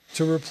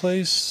to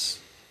replace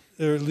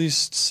or at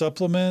least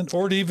supplement,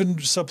 or to even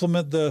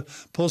supplement the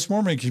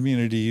post-Mormon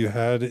community you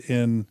had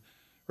in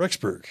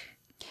Rexburg?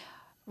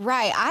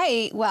 Right.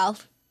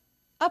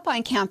 Up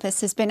on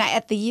campus has been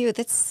at the U.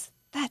 That's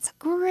a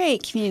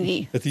great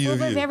community. At the U of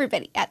Full of U.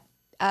 everybody.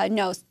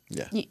 No.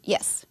 Yeah.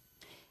 Yes.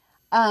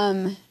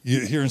 You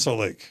here in Salt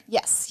Lake?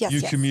 Yes.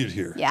 You commute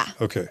here? Yeah.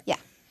 Okay. Yeah.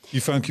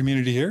 You found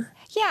community here?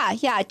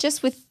 Yeah.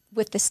 Just with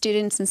the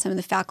students and some of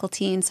the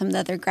faculty and some of the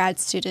other grad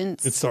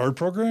students. It's the art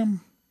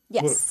program?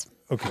 Yes.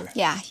 Okay.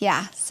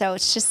 Yeah. So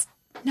it's just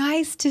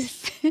nice to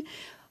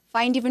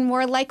find even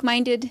more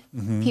like-minded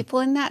people,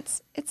 and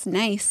it's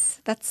nice.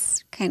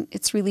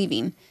 It's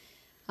relieving.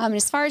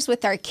 As far as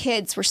with our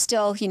kids, we're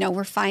still,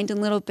 we're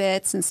finding little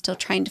bits and still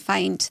trying to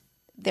find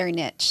their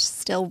niche.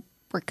 Still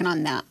working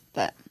on that.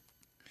 But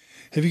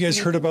have you guys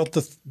heard about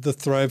the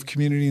Thrive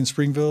community in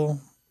Springville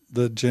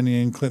that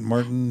Jenny and Clint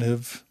Martin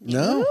have?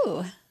 No.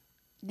 Ooh,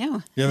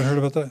 no. You haven't heard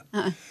about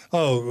that?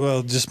 Oh,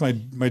 well, just my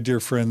dear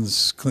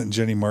friends, Clint and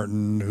Jenny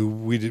Martin, who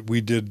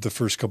we did the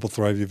first couple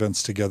Thrive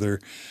events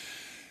together.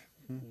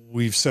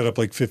 We've set up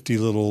like 50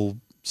 little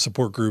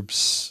support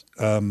groups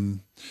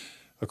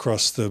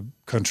across the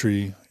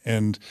country,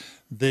 and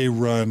they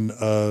run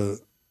a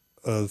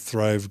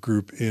Thrive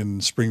group in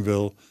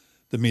Springville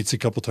that meets a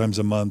couple times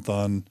a month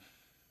on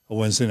a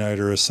Wednesday night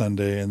or a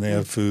Sunday, and they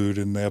have food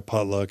and they have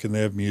potluck and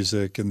they have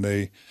music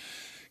and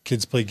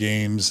kids play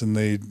games and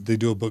they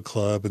do a book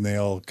club and they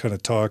all kind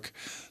of talk.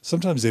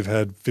 Sometimes they've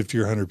had 50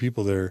 or 100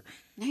 people there.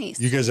 Nice.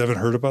 You guys haven't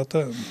heard about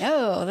that?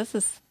 No, That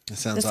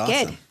sounds this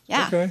awesome. good.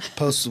 Yeah. Okay.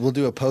 We'll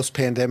do a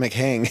post-pandemic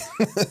hang.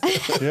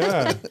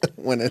 Yeah. that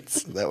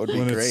would be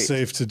When great. it's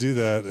safe to do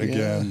that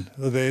again.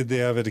 They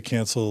have it to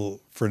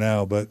cancel for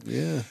now, but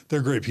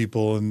they're great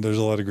people, and there's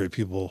a lot of great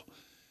people.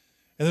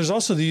 And there's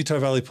also the Utah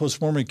Valley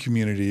Post-Mormon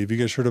community. Have you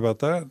guys heard about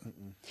that?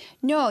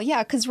 No,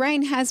 yeah, because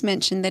Ryan has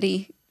mentioned that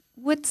he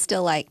would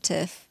still like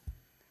to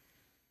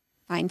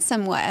find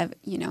somewhat of,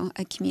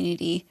 a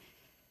community.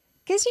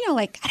 Because,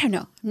 I don't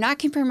know, I'm not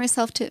comparing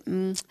myself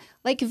to,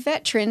 like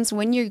veterans,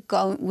 when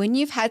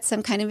you've had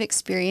some kind of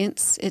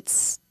experience,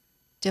 it's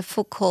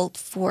difficult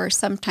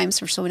sometimes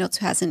for someone else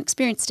who hasn't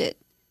experienced it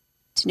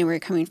to know where you're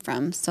coming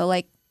from. So,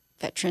 like,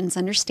 veterans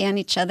understand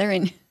each other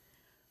and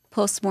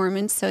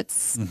post-Mormon, so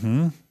it's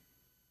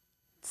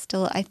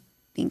still, I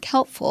think,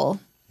 helpful.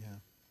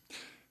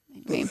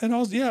 Anyway. And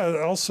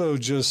also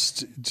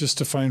just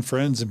to find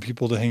friends and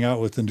people to hang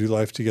out with and do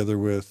life together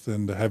with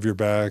and to have your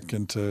back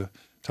and to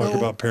talk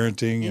about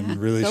parenting and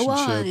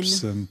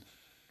relationships. And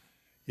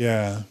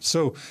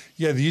so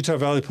the Utah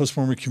Valley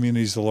Post-Mormon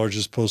community is the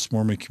largest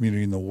post-Mormon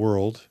community in the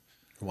world.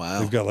 Wow.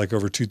 They've got like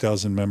over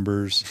 2,000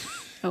 members.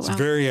 It's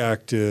very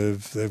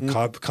active. They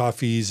have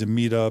coffees and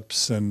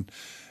meetups and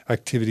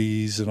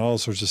activities and all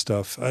sorts of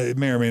stuff. It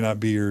may or may not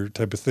be your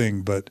type of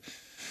thing, but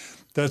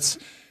that's,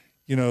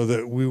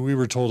 that we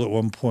were told at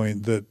one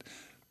point that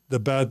the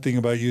bad thing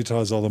about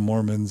Utah is all the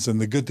Mormons, and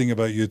the good thing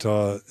about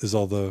Utah is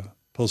all the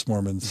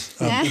post-Mormons.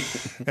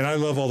 And I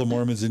love all the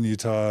Mormons in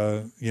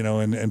Utah,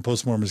 and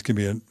post-Mormons can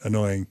be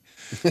annoying.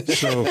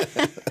 So,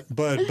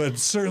 but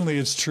certainly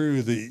it's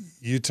true that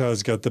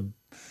Utah's got the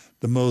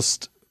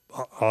most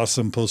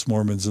awesome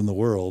post-Mormons in the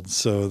world.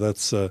 So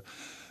that's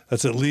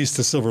at least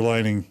a silver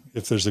lining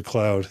if there's a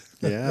cloud.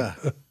 Yeah,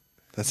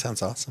 that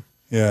sounds awesome.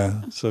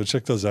 Yeah, so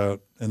check those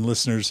out. And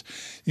listeners,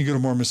 you can go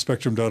to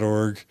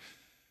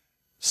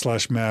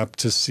mormonspectrum.org/map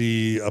to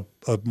see a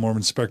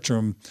Mormon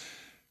Spectrum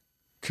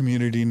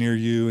community near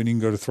you, and you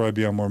can go to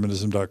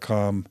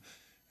thrivebeyondmormonism.com,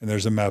 and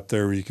there's a map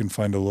there where you can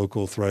find a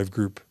local Thrive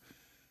group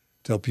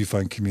to help you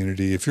find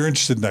community. If you're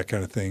interested in that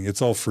kind of thing,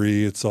 it's all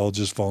free. It's all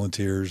just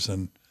volunteers,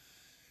 and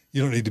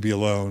you don't need to be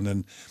alone.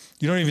 And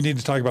you don't even need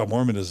to talk about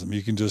Mormonism.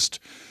 You can just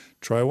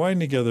try wine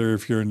together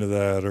if you're into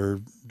that,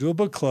 or do a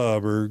book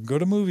club, or go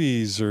to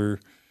movies, or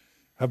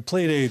have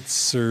play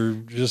dates, or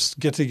just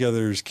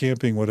get-togethers,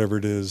 camping, whatever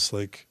it is.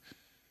 Like,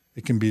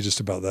 it can be just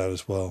about that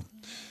as well.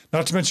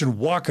 Not to mention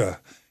Waka.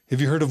 Have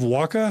you heard of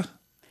Waka?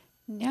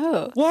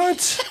 No.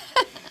 What?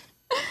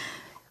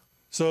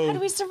 So how do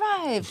we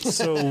survive?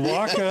 So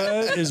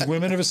Waka is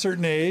women of a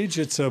certain age.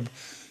 It's a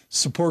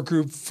support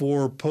group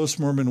for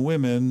post-Mormon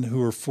women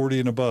who are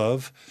 40 and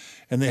above,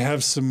 and they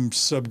have some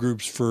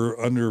subgroups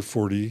for under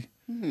 40.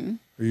 Mm-hmm.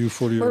 Are you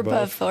 40 or We're above?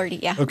 above 40,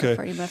 yeah. Okay. We're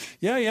 40 above.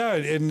 Yeah,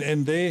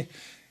 and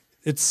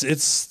it's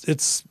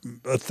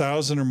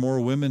 1,000 or more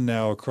women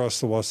now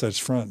across the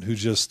Wasatch Front who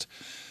just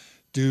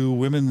do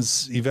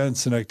women's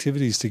events and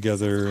activities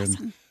together.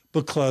 Awesome. And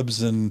book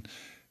clubs and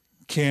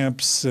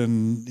camps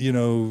and,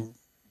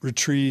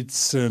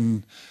 retreats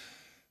and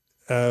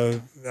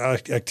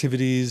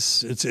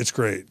activities. It's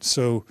great.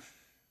 So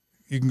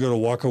you can go to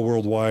Waka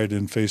Worldwide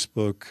in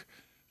Facebook,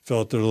 fill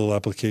out their little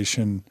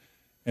application,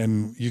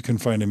 and you can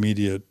find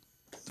immediate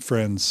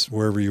friends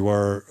wherever you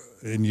are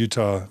in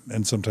Utah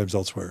and sometimes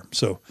elsewhere.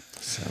 So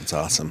sounds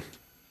awesome.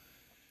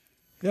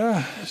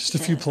 Yeah, just a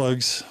few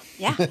plugs.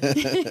 Yeah.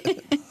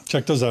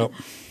 Check those out.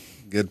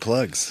 Good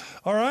plugs.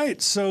 All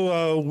right,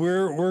 so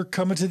we're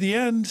coming to the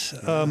end.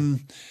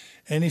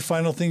 Any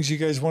final things you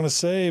guys want to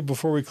say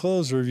before we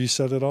close, or have you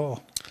said it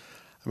all?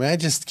 I mean, I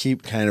just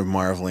keep kind of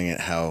marveling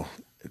at how,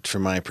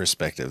 from my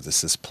perspective,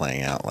 this is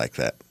playing out like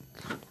that.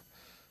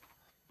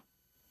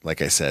 Like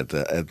I said,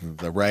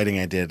 the writing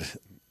I did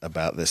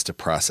about this to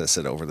process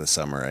it over the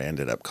summer, I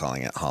ended up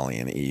calling it Holly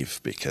and Eve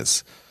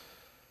because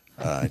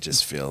I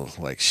just feel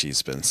like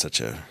she's been such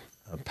a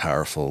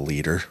powerful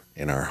leader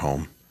in our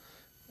home.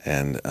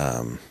 And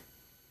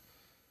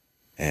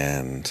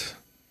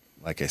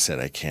like I said,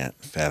 I can't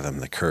fathom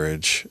the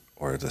courage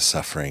or the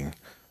suffering,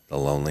 the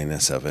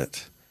loneliness of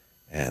it.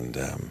 And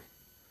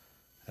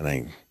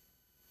I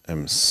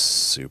am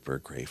super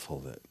grateful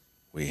that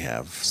we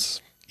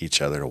have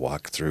each other to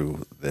walk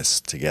through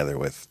this together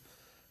with,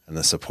 and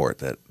the support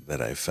that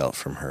I've felt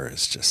from her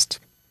is just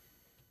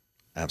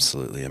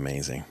absolutely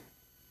amazing,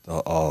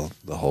 the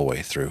whole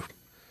way through.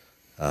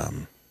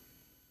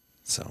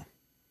 So,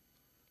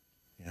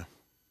 yeah.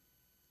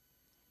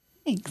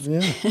 Thanks.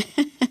 Yeah.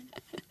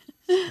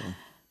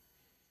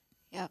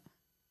 Yep.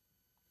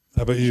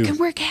 How about you? It can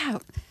work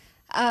out.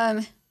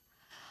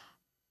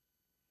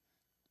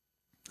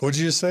 What'd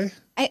you just say?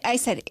 I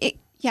said it.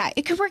 Yeah,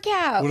 it could work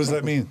out. What does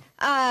that mean?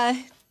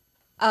 I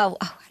don't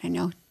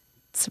know.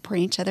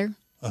 Supporting each other.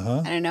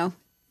 Uh-huh. I don't know.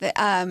 But,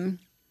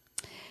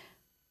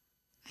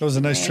 That was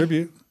a nice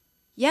tribute.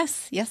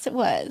 Yes, it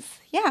was.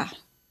 Yeah,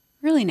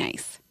 really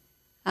nice.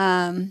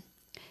 Yeah.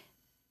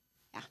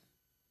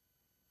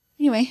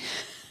 Anyway,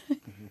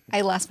 I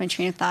lost my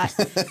train of thought.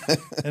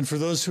 And for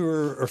those who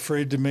are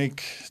afraid to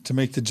make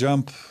the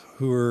jump,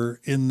 who are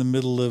in the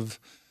middle of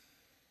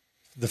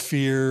the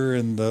fear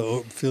and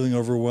the feeling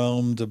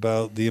overwhelmed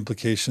about the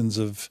implications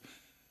of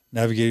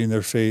navigating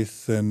their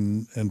faith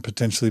and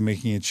potentially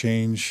making a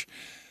change,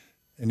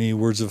 any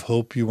words of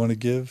hope you want to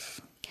give?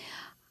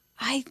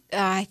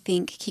 I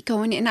think keep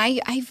going. And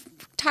I've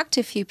talked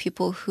to a few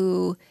people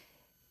who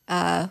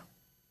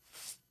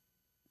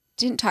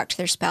didn't talk to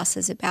their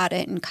spouses about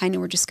it and kind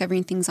of were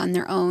discovering things on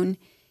their own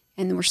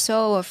and were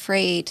so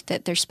afraid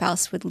that their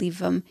spouse would leave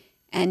them.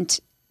 And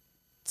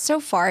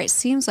so far, it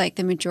seems like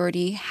the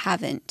majority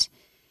haven't.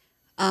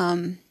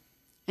 And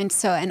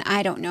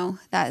I don't know.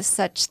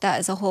 That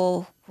is a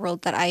whole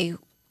world that I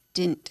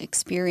didn't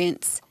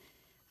experience.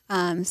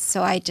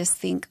 So I just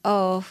think,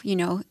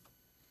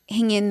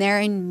 hang in there,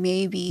 and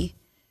maybe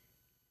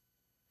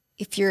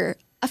if you're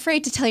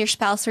afraid to tell your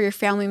spouse or your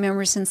family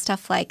members and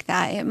stuff like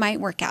that, it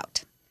might work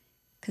out.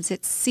 Because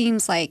it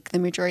seems like the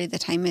majority of the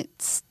time it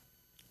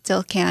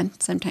still can.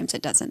 Sometimes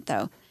it doesn't,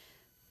 though.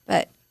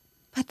 But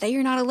that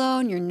you're not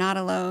alone. You're not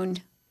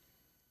alone.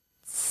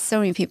 So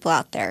many people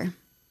out there.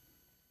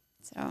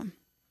 So,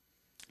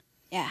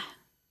 yeah.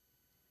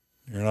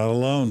 You're not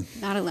alone.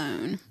 Not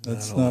alone.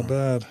 That's not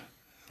bad.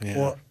 Yeah.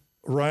 Well,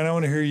 Ryan, I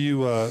want to hear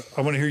you. I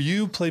want to hear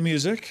you play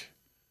music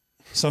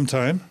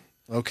sometime.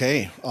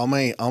 Okay, all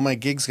my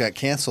gigs got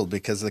canceled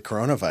because of the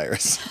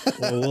coronavirus.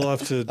 Well, we'll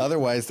have to.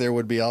 Otherwise, there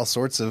would be all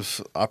sorts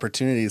of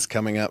opportunities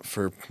coming up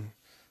for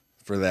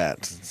that.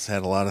 It's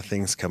had a lot of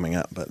things coming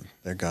up, but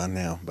they're gone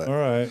now. But All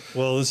right.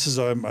 Well, this is.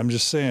 I'm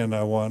just saying.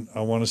 I want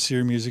to see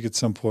your music at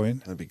some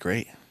point. that'd be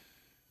great.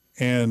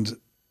 And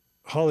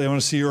Holly, I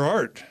want to see your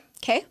art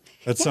Okay.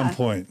 at some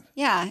point.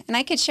 Yeah. And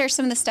I could share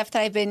some of the stuff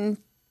that I've been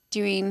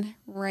doing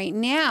right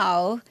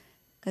now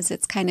because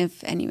it's kind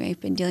of, anyway, I've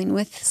been dealing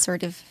with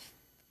sort of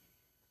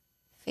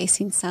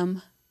facing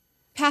some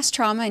past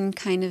trauma and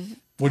kind of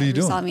What are you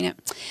doing? resolving it.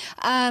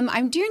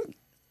 I'm doing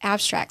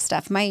abstract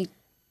stuff. My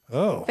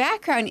Oh,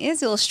 background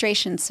is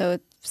illustration, so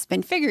it's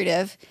been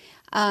figurative.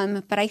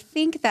 But I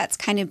think that's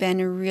kind of been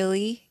a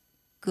really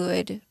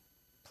good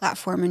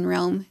platform and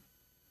realm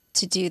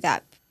to do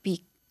that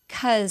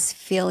because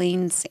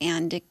feelings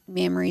and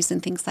memories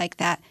and things like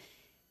that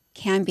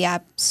can be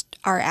are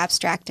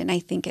abstract, and I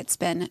think it's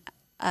been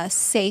a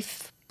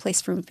safe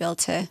place for me to be able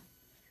to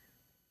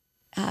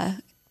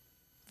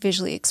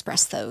visually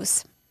express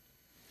those.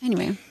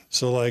 Anyway.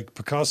 so like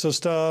Picasso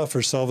stuff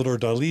or Salvador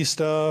Dali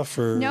stuff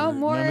or No,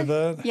 more. none of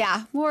that?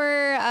 Yeah, more.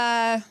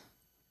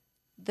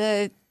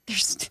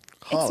 It's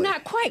Holly.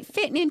 not quite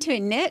fitting into a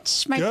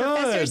niche. My Good.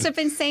 professors have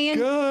been saying.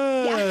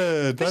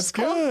 Good. which That's is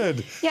cool.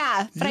 good.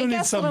 Yeah, You but I don't need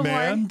guess a some little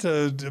man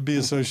more. to be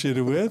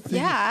associated with.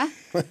 Yeah.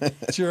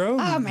 It's your own.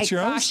 Oh my it's your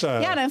own gosh.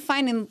 style. Yeah, and I'm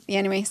finding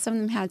anyway. Some of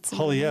them had some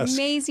Holly-esque.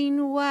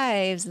 amazing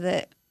wives.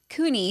 That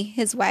Cooney,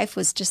 his wife,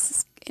 was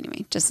just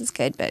as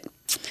good, but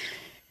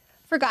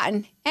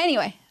forgotten.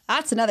 Anyway,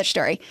 that's another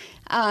story.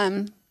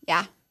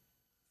 Yeah,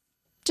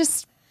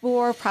 just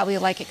more probably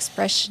like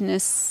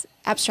expressionists,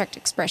 abstract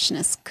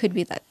expressionists could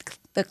be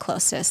the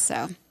closest.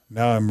 So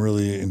Now I'm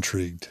really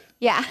intrigued.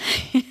 yeah,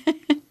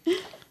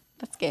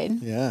 that's good.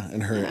 Yeah,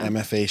 and her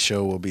MFA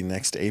show will be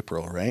next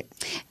April, right?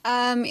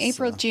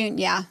 April, June,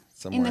 yeah,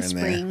 Somewhere in the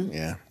spring. there.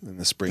 Yeah, in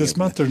the spring. This of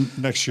month or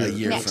next year? A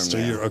year Next from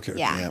A now. year. Okay.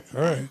 Yeah. Yep.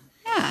 All right.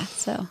 Yeah,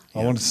 so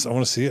I want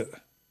to see it.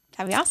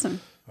 that'd be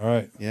awesome. All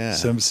right. Yeah.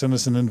 Send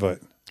us an invite.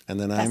 And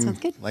then sounds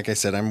good. like I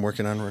said, I'm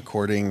working on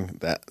recording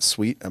that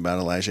suite about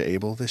Elijah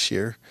Abel this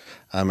year.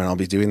 And I'll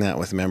be doing that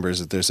with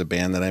members. There's a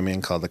band that I'm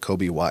in called the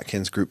Kobe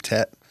Watkins Group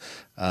Tet,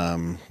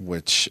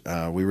 which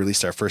we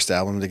released our first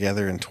album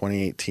together in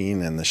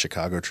 2018, and the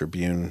Chicago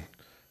Tribune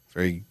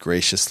very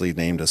graciously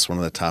named us one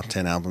of the top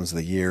 10 albums of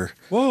the year.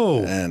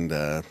 Whoa. And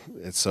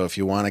so if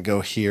you want to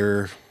go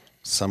hear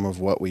some of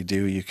what we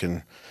do, you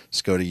can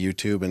just go to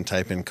YouTube and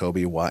type in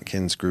Kobe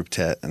Watkins Group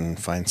Tet and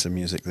find some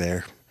music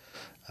there.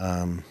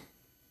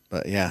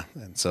 But yeah,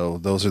 and so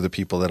those are the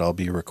people that I'll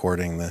be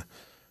recording the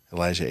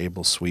Elijah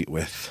Abel suite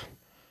with.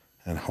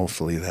 And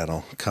hopefully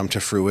that'll come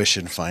to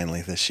fruition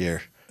finally this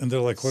year. And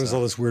they're like, what is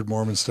all this weird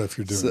Mormon stuff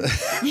you're doing?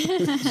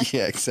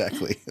 Yeah,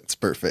 exactly. It's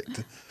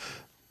perfect.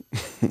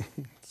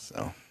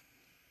 So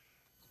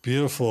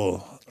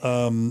Beautiful.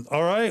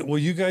 All right. Well,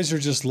 you guys are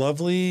just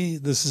lovely.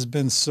 This has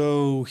been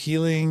so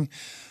healing.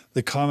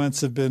 The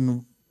comments have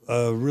been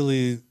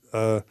really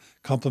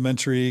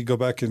complimentary. Go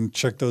back and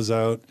check those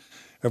out.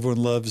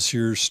 Everyone loves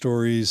your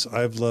stories.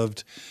 I've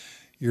loved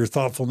your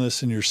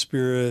thoughtfulness and your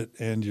spirit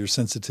and your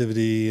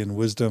sensitivity and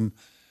wisdom.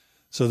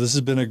 So this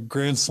has been a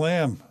grand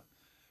slam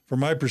from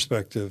my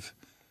perspective.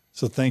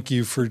 So thank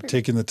you for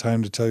taking the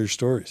time to tell your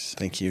stories.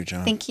 thank you,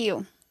 John. Thank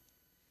you.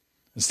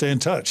 And stay in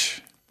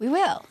touch. We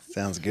will.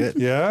 Sounds good.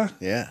 Yeah?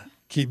 Yeah,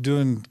 Keep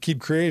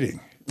creating.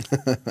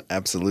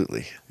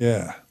 absolutely.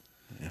 Yeah.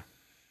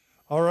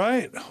 All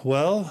right.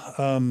 Well,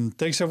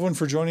 thanks everyone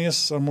for joining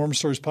us on Mormon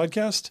Stories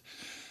Podcast.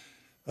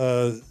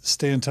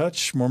 Stay in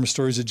touch,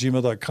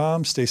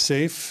 mormonstories@gmail.com. Stay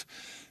safe.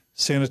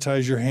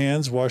 Sanitize your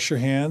hands. Wash your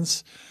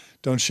hands.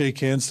 Don't shake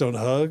hands. Don't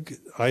hug.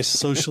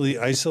 Socially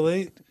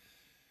isolate.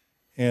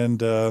 And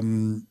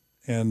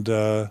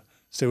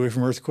stay away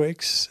from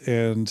earthquakes.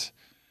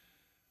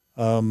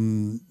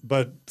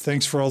 But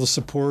thanks for all the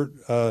support.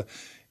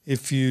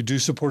 If you do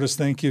support us,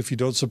 thank you. If you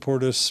don't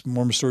support us,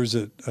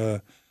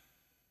 mormonstories.org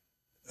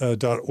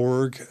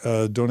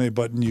donate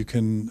button. You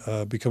can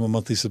become a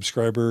monthly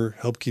subscriber,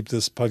 help keep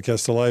this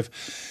podcast alive.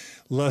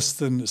 Less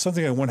than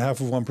something like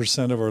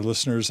 0.5% of our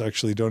listeners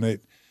actually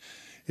donate.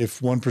 If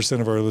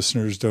 1% of our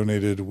listeners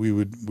donated, we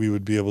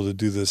would be able to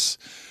do this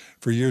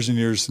for years and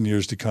years and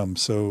years to come.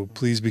 So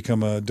please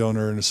become a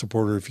donor and a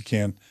supporter if you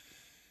can.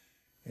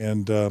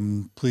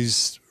 And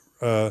please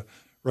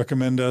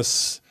recommend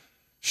us,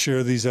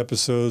 share these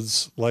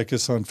episodes, like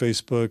us on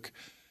Facebook,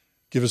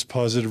 give us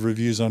positive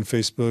reviews on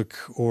Facebook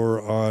or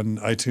on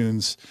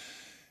iTunes,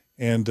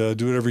 and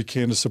do whatever you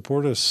can to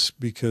support us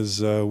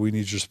because we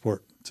need your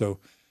support. So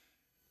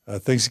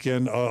thanks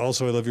again.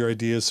 Also, I love your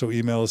ideas. So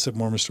email us at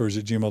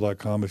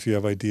mormonstories@gmail.com if you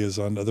have ideas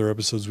on other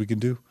episodes we can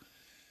do.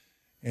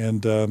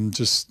 And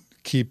just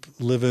keep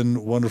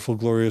living wonderful,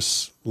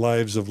 glorious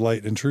lives of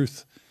light and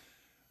truth,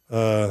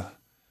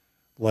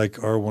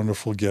 like our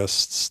wonderful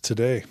guests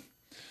today,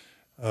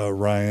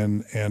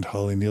 Ryan and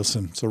Holly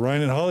Nielsen. So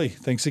Ryan and Holly,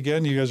 thanks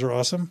again. You guys are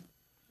awesome.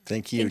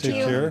 Thank you, Thank John. Take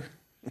you. care.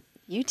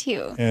 You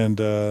too. And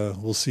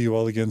we'll see you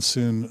all again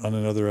soon on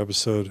another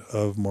episode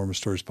of Mormon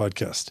Stories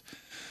Podcast.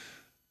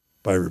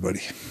 Bye, everybody.